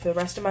day, for the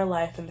rest of my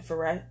life, and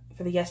for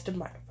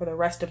the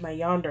rest of my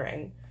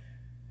yondering,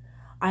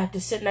 I have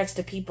to sit next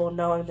to people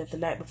knowing that the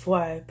night before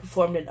I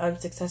performed an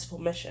unsuccessful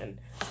mission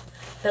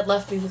that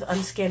left me with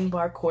unscanned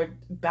barcodes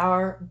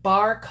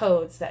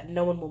that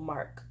no one will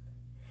mark,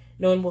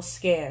 no one will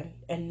scan,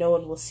 and no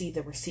one will see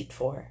the receipt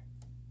for.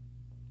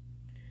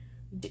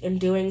 In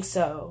doing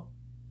so,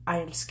 I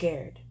am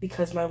scared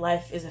because my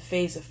life is a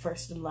phase of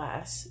first and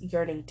last,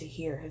 yearning to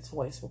hear his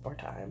voice one more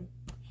time.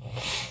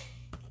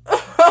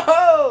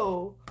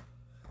 Oh!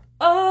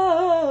 Oh!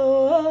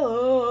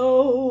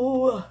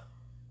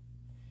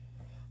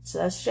 So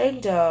that's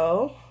Jane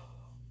Doe.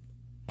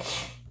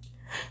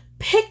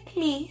 Pick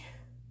me.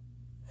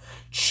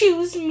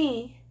 Choose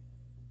me.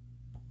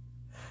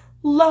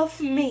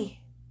 Love me.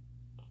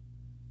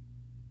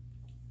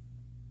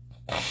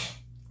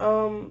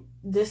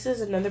 This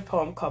is another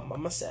poem called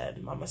Mama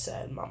Said, Mama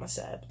Said, Mama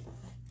Said.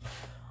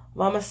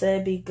 Mama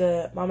said be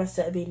good. Mama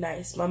said be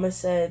nice. Mama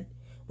said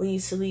when you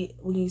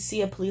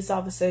see a police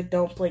officer,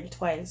 don't blink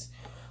twice.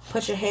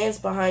 Put your hands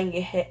behind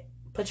your head.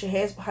 Put your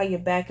hands behind your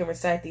back and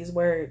recite these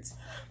words.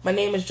 My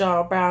name is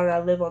John Brown and I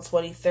live on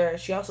 23rd.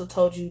 She also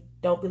told you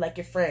don't be like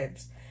your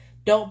friends.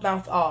 Don't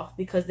mouth off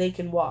because they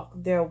can walk.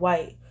 They're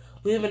white.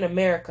 We live in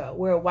America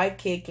where a white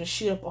kid can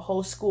shoot up a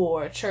whole school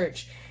or a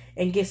church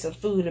and get some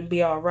food and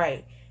be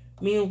alright.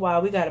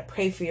 Meanwhile, we gotta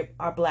pray for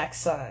our black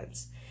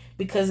sons.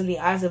 Because in the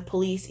eyes of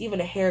police, even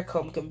a hair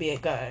comb can be a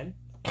gun.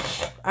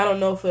 I don't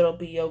know if it'll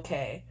be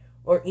okay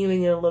or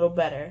even get a little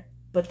better,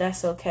 but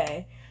that's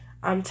okay.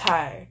 I'm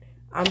tired.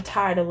 I'm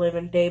tired of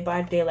living day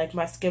by day like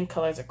my skin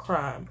color is a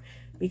crime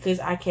because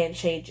I can't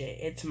change it.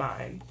 It's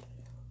mine.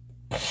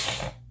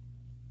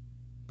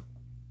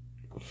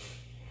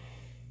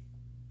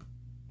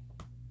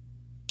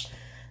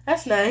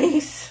 That's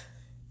nice.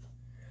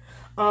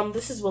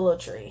 This is Willow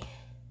Tree.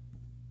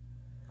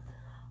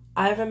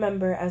 I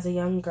remember as a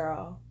young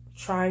girl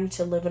trying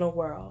to live in a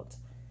world,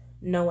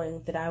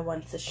 knowing that I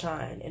wanted to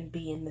shine and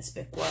be in this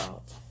big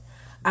world.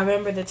 I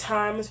remember the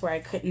times where I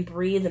couldn't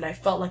breathe and I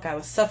felt like I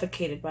was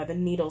suffocated by the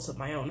needles of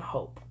my own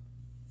hope.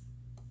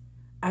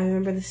 I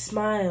remember the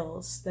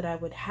smiles that I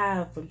would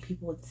have when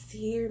people would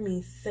hear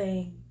me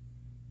sing.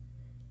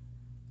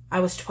 I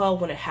was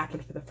 12 when it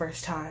happened for the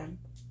first time.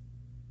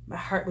 My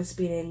heart was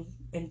beating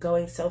and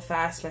going so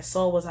fast, my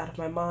soul was out of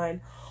my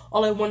mind.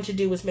 All I wanted to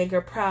do was make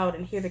her proud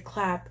and hear the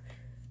clap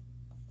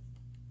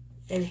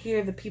and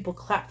hear the people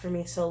clap for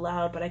me so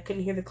loud, but I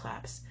couldn't hear the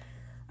claps.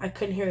 I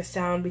couldn't hear the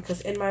sound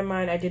because in my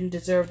mind I didn't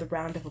deserve the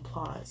round of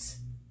applause.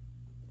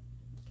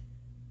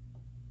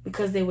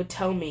 Because they would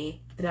tell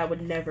me that I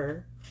would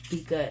never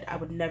be good. I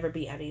would never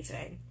be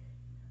anything.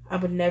 I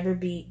would never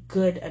be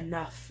good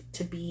enough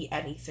to be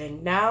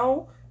anything.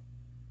 Now,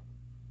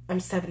 I'm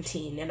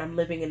 17 and I'm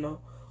living in a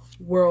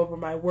world where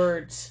my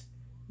words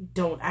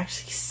don't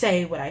actually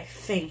say what I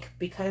think,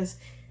 because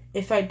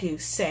if I do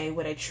say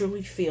what I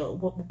truly feel,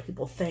 what will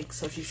people think?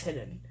 So she's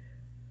hidden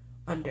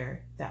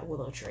under that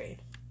willow tree.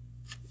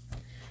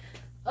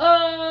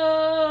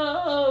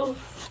 Oh!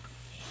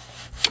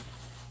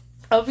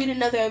 I'll read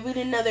another.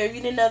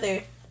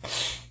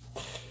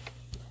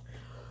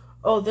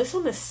 Oh, this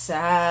one is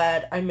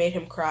sad. I made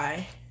him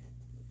cry.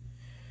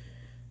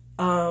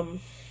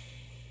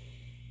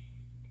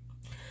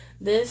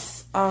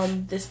 This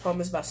poem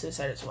is about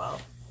suicide as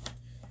well.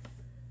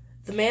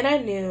 The man I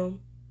knew,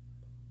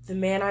 the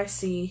man I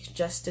see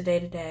just day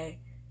to day,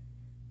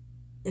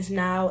 is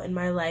now in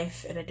my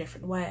life in a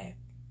different way.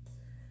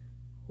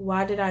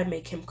 Why did I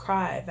make him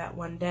cry that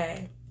one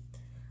day?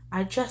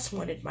 I just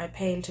wanted my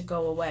pain to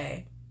go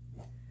away.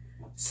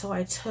 So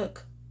I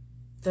took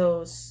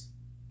those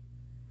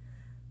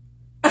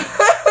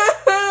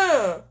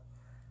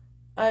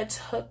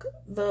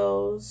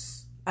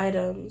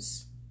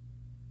items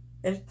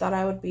and thought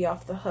I would be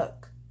off the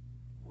hook.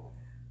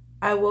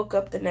 I woke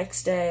up the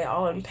next day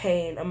all in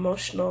pain,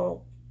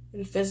 emotional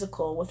and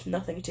physical, with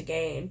nothing to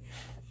gain.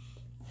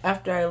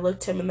 After I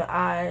looked him in the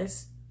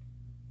eyes,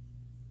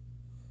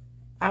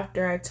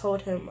 after I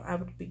told him I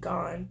would be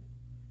gone,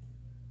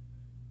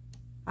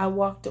 I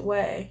walked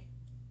away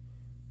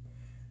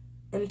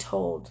and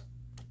told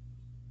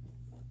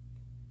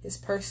his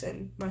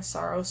person my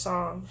sorrow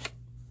song,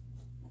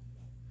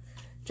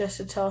 just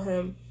to tell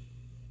him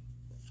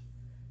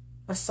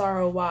a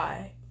sorrow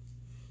why.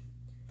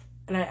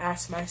 And I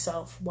asked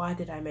myself, why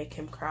did I make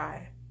him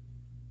cry?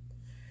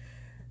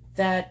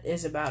 That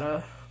is about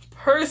a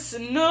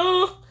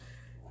personal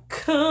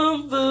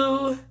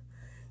conversation.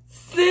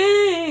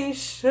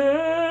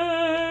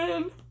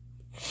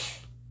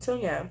 So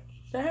yeah,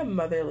 I have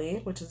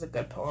Motherly, which is a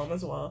good poem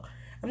as well.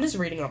 I'm just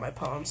reading all my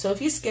poems. So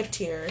if you skipped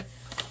here,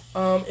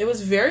 it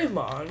was very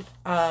long.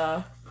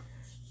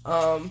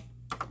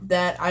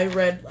 that I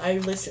read. I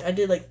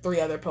did like 3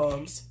 other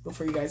poems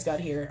before you guys got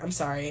here. I'm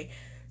sorry.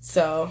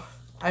 So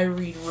I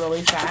read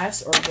really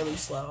fast or really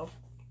slow.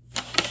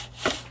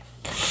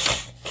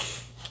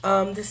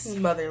 This is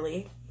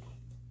Motherly.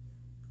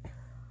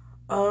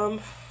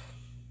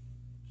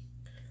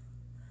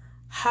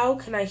 How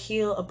can I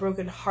heal a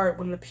broken heart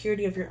when the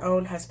purity of your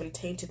own has been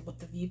tainted with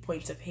the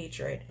viewpoints of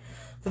hatred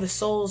for the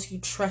souls you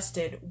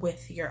trusted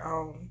with your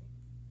own?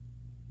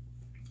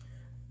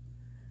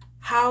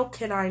 How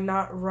can I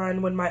not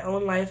run when my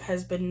own life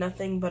has been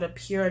nothing but a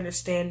pure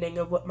understanding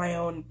of what my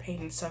own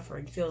pain and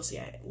suffering feels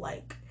yet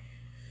like?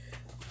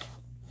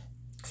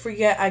 For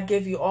yet I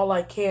give you all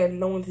I can,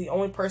 knowing the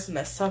only person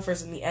that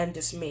suffers in the end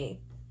is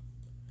me.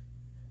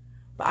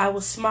 But I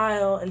will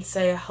smile and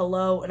say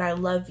hello and I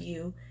love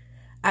you,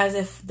 as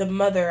if the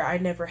mother I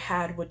never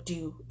had would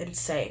do and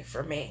say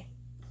for me.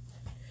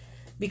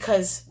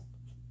 Because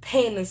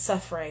pain and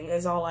suffering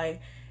is all I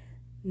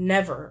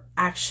never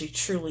actually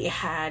truly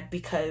had,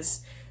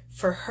 because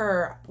for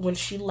her, when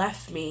she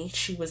left me,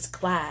 she was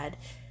glad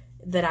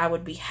that I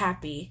would be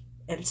happy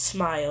and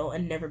smile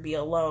and never be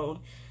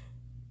alone.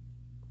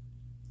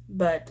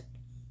 But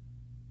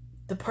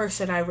the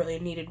person I really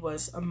needed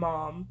was a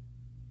mom,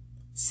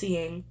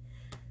 seeing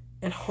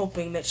and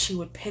hoping that she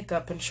would pick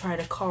up and try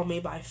to call me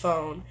by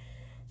phone.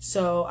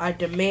 So I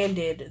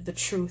demanded the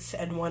truth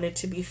and wanted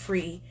to be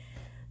free,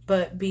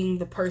 but being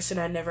the person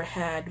I never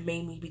had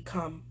made me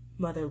become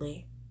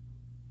motherly.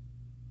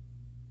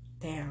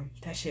 Damn,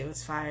 that shit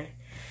was fire.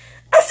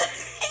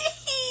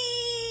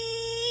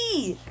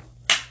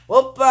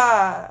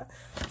 Whoopa!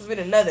 There's been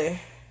another.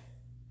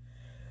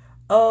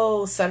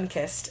 Oh,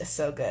 Sunkissed is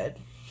so good.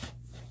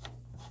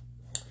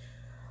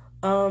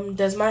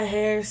 Does my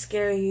hair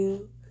scare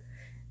you?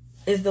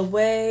 Is the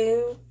way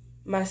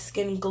my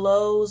skin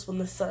glows when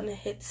the sun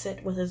hits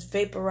it with its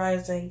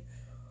vaporizing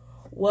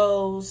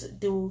woes?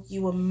 Do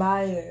you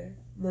admire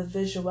the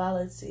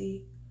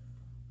visuality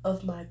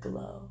of my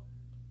glow?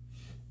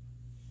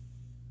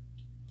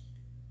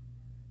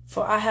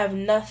 For I have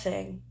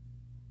nothing,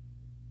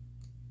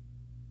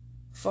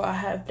 for I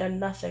have done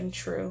nothing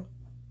true,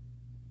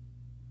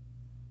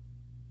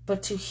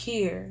 but to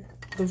hear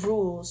the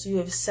rules you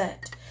have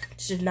set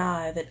to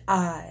deny that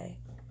I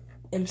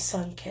am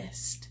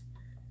sun-kissed.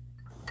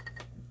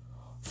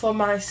 For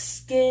my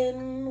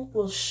skin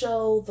will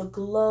show the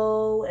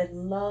glow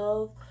and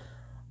love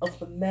of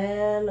the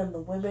man and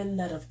the women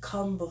that have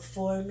come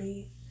before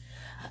me,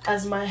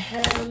 as my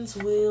hands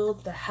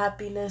wield the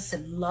happiness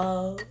and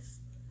love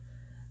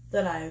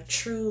that I have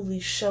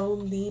truly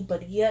shown thee,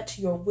 but yet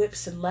your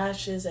whips and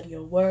lashes and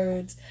your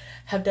words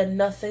have done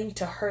nothing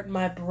to hurt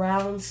my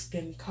brown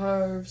skin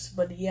curves,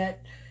 but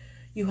yet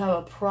you have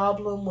a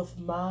problem with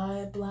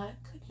my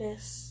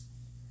blackness.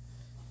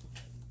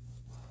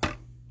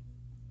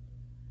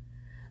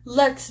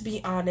 Let's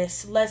be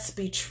honest, let's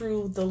be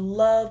true. The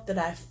love that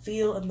I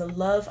feel and the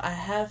love I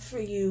have for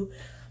you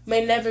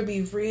may never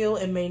be real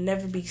and may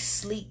never be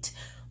sleet,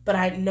 but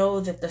I know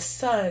that the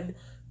sun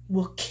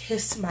will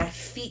kiss my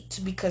feet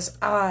because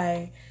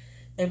I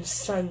am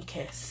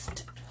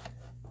sun-kissed.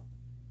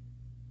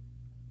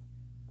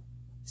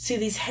 See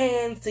these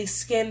hands, these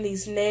skin,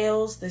 these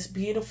nails, this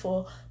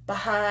beautiful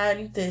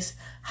behind, this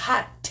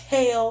hot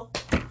tail.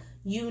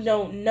 You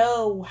don't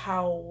know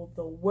how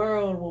the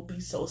world will be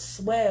so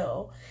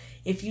swell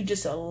if you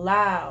just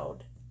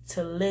allowed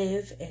to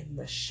live in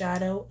the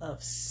shadow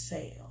of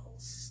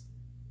sails.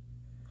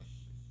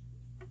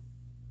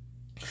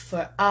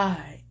 For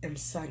I am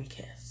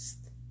sun-kissed.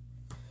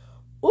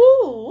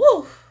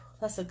 Ooh,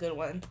 that's a good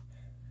one.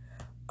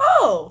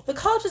 Oh, the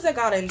colleges I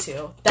got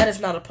into. That is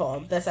not a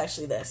poem. That's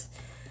actually this.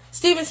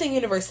 Stevenson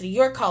University,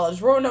 York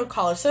College, Roanoke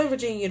College, Southern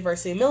Virginia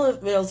University,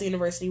 Mills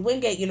University,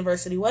 Wingate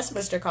University,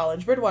 Westminster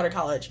College, Bridgewater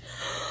College.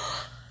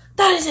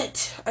 That is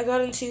it. I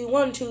got into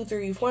 1, 2,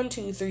 3. No, 1,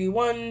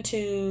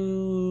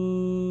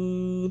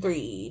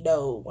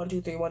 2,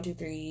 3, 1, 2,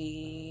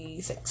 3,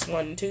 6,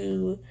 1,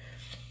 2,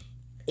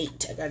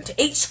 8. I got into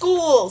 8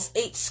 schools.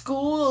 8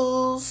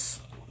 schools.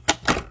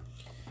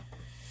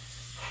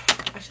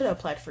 I should have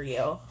applied for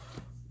Yale.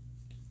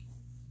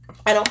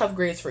 I don't have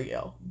grades for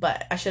Yale,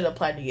 but I should have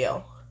applied to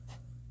Yale.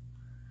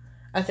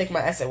 I think my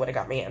essay would have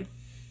got me in.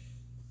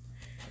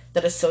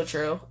 That is so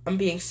true. I'm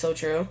being so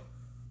true.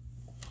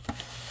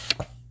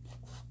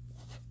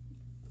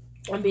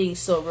 I'm being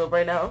so real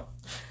right now.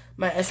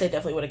 My essay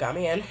definitely would have got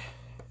me in. It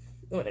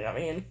would have got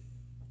me in.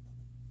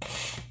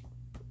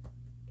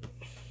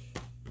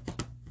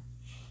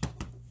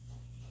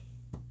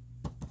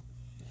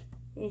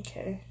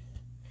 Okay.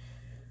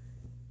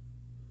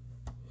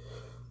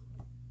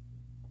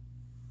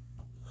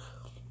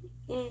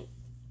 Oh,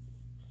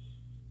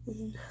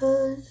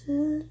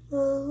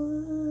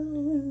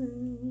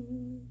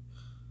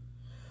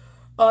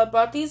 I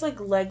bought these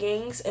like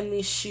leggings and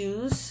these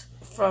shoes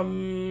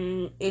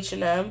from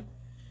H&M.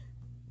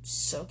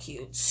 So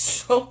cute.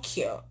 So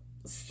cute.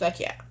 So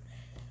cute.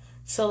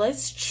 So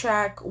let's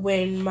track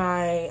when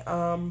my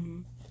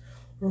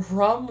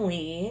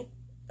Romley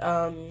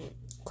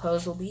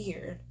clothes will be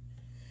here.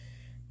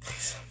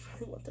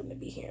 really want them to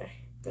be here.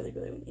 Really,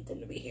 really need them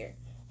to be here.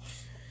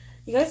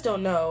 You guys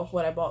don't know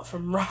what I bought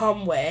from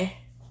Rahmway.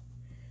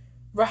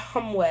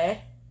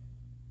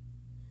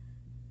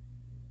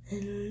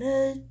 And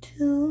let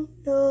you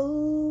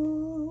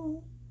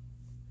know.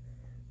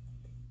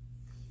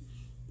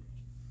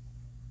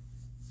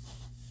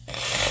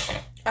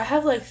 I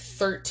have like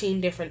 13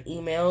 different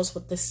emails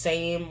with the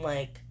same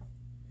like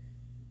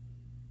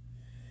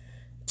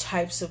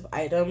types of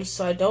items,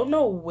 so I don't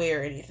know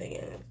where anything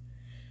is.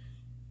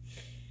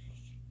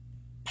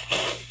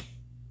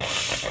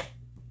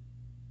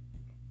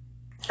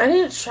 I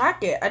need to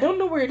track it. I don't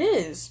know where it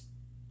is.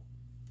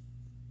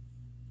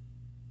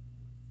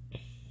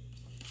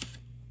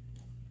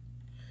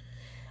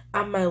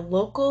 At my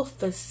local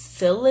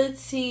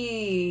facility.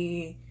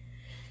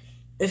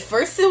 At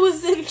first it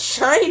was in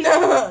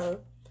China.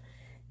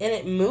 And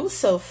it moves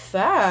so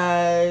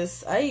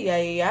fast.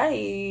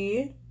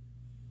 Ay.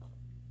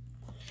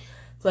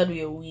 So that'd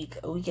be a week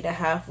and a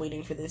half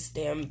waiting for this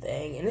damn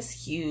thing. And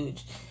it's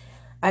huge.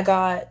 I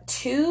got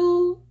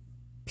 2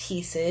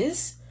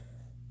 pieces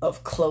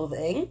of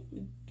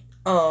clothing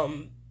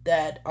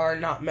that are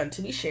not meant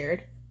to be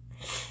shared.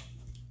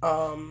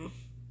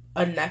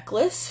 A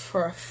necklace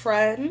for a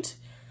friend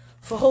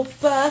for her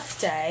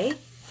birthday.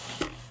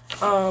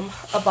 A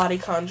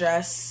bodycon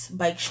dress,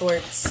 bike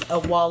shorts, a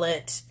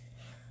wallet,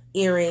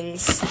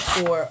 earrings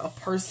for a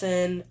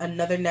person,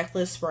 another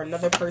necklace for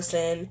another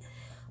person,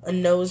 a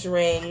nose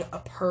ring, a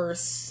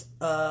purse,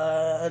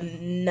 a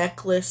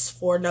necklace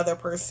for another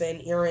person,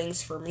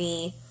 earrings for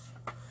me.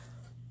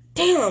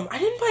 Damn, I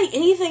didn't buy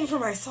anything for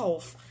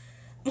myself.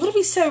 I'm gonna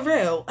be so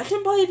real. I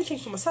didn't buy anything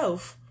for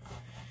myself.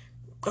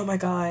 Oh my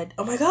god.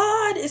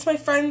 It's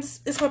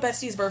my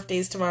bestie's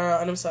birthdays tomorrow,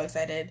 and I'm so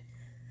excited.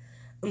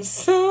 I'm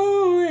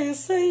so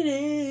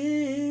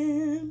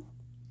excited.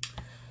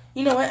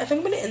 You know what? I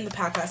think I'm going to end the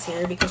podcast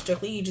here because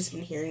strictly you've just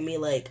been hearing me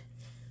like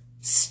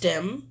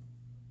stem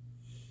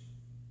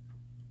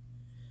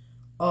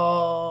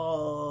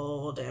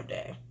all damn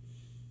day.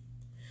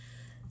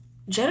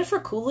 Jennifer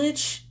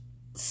Coolidge,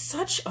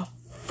 such a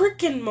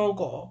freaking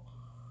mogul.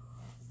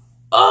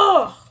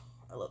 Oh,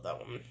 I love that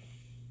woman.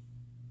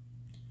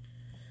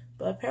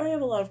 But apparently I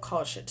have a lot of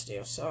college shit to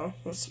do, so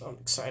that's not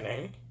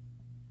exciting.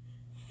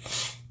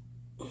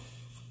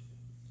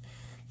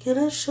 Can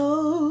I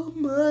show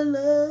my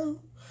love?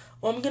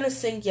 Well, I'm gonna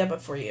sing Yeah,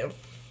 But For You.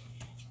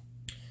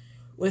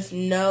 With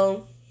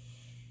no...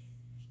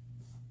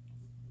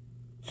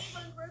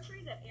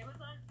 Groceries at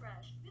Amazon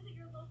Fresh. Visit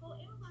your local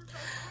Amazon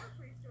Fresh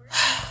grocery store.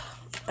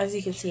 As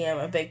you can see, I'm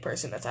a big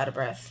person that's out of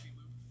breath.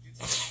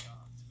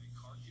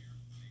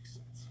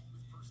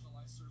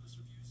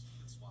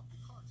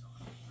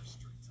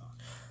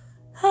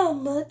 How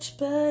much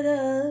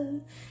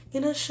better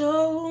can I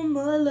show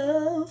my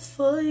love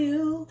for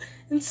you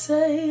and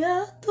say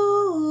I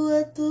do,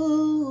 I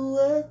do,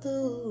 I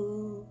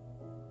do.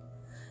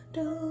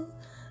 Do,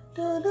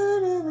 do, do,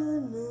 do,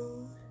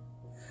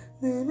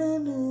 do, do,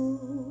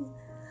 do.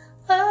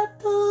 I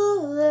do,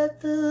 I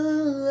do,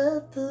 I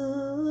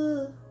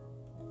do.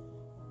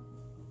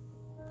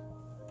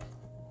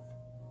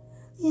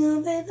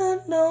 You may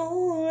not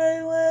know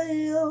right where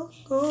you're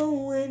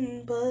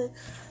going, but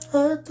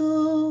I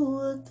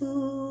do, I do,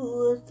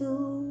 I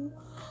do.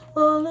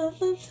 All of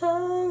the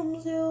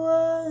times you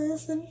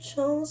wasn't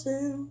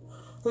chosen,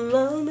 well,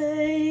 I'll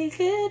make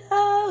it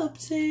up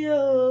to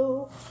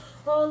you.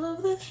 All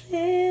of the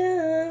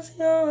fears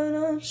you're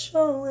not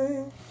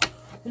showing,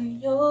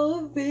 and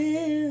your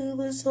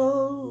river's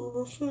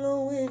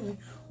overflowing.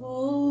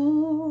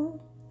 Ooh,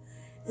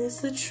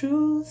 it's the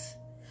truth.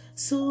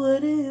 So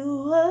what do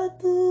you, I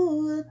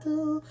do, I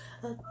do,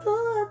 I do,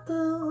 I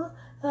do,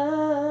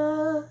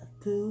 I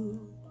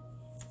do.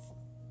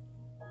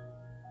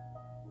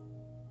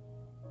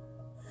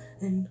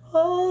 And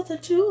all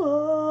that you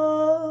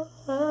are,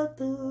 I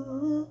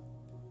do.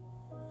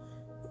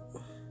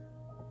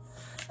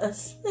 I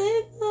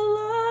sing the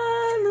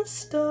line of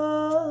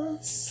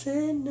stars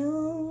in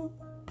noon,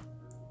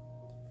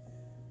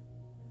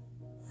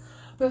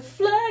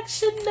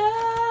 reflection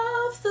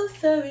of the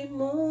very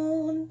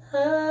moon.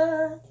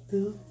 I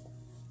do,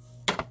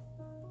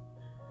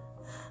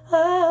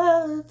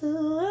 I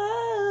do,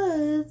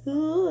 I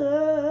do,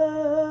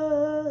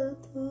 I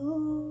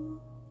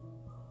do.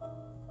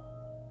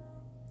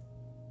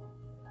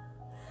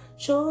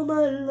 Show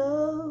my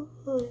love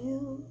for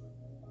you.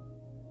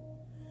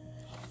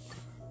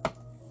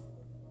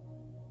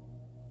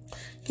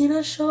 Can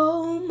I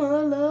show my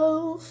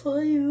love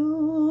for you?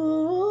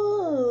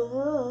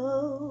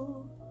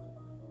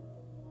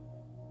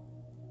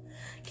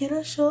 Can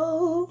I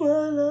show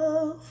my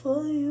love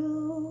for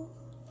you?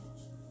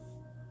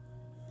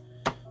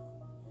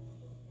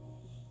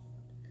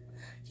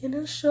 Can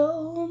I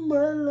show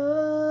my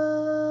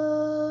love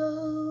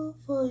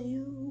for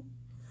you?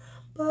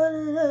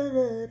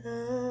 Ba-da-da-da-da.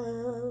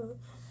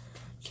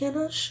 Can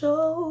I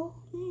show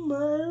my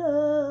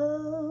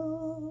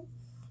love?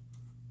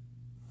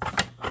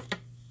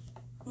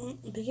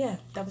 But yeah,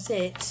 that was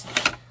it.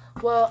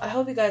 Well, I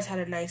hope you guys had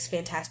a nice,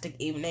 fantastic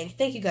evening.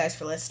 Thank you guys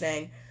for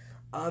listening.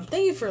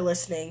 Thank you for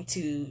listening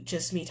to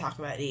just me talk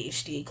about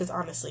ADHD, because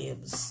honestly, it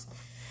was,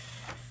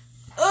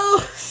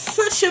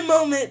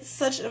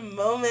 such a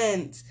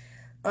moment.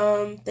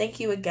 Thank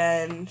you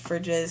again for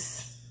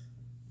just,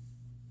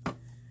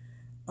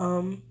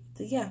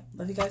 yeah,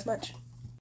 love you guys much.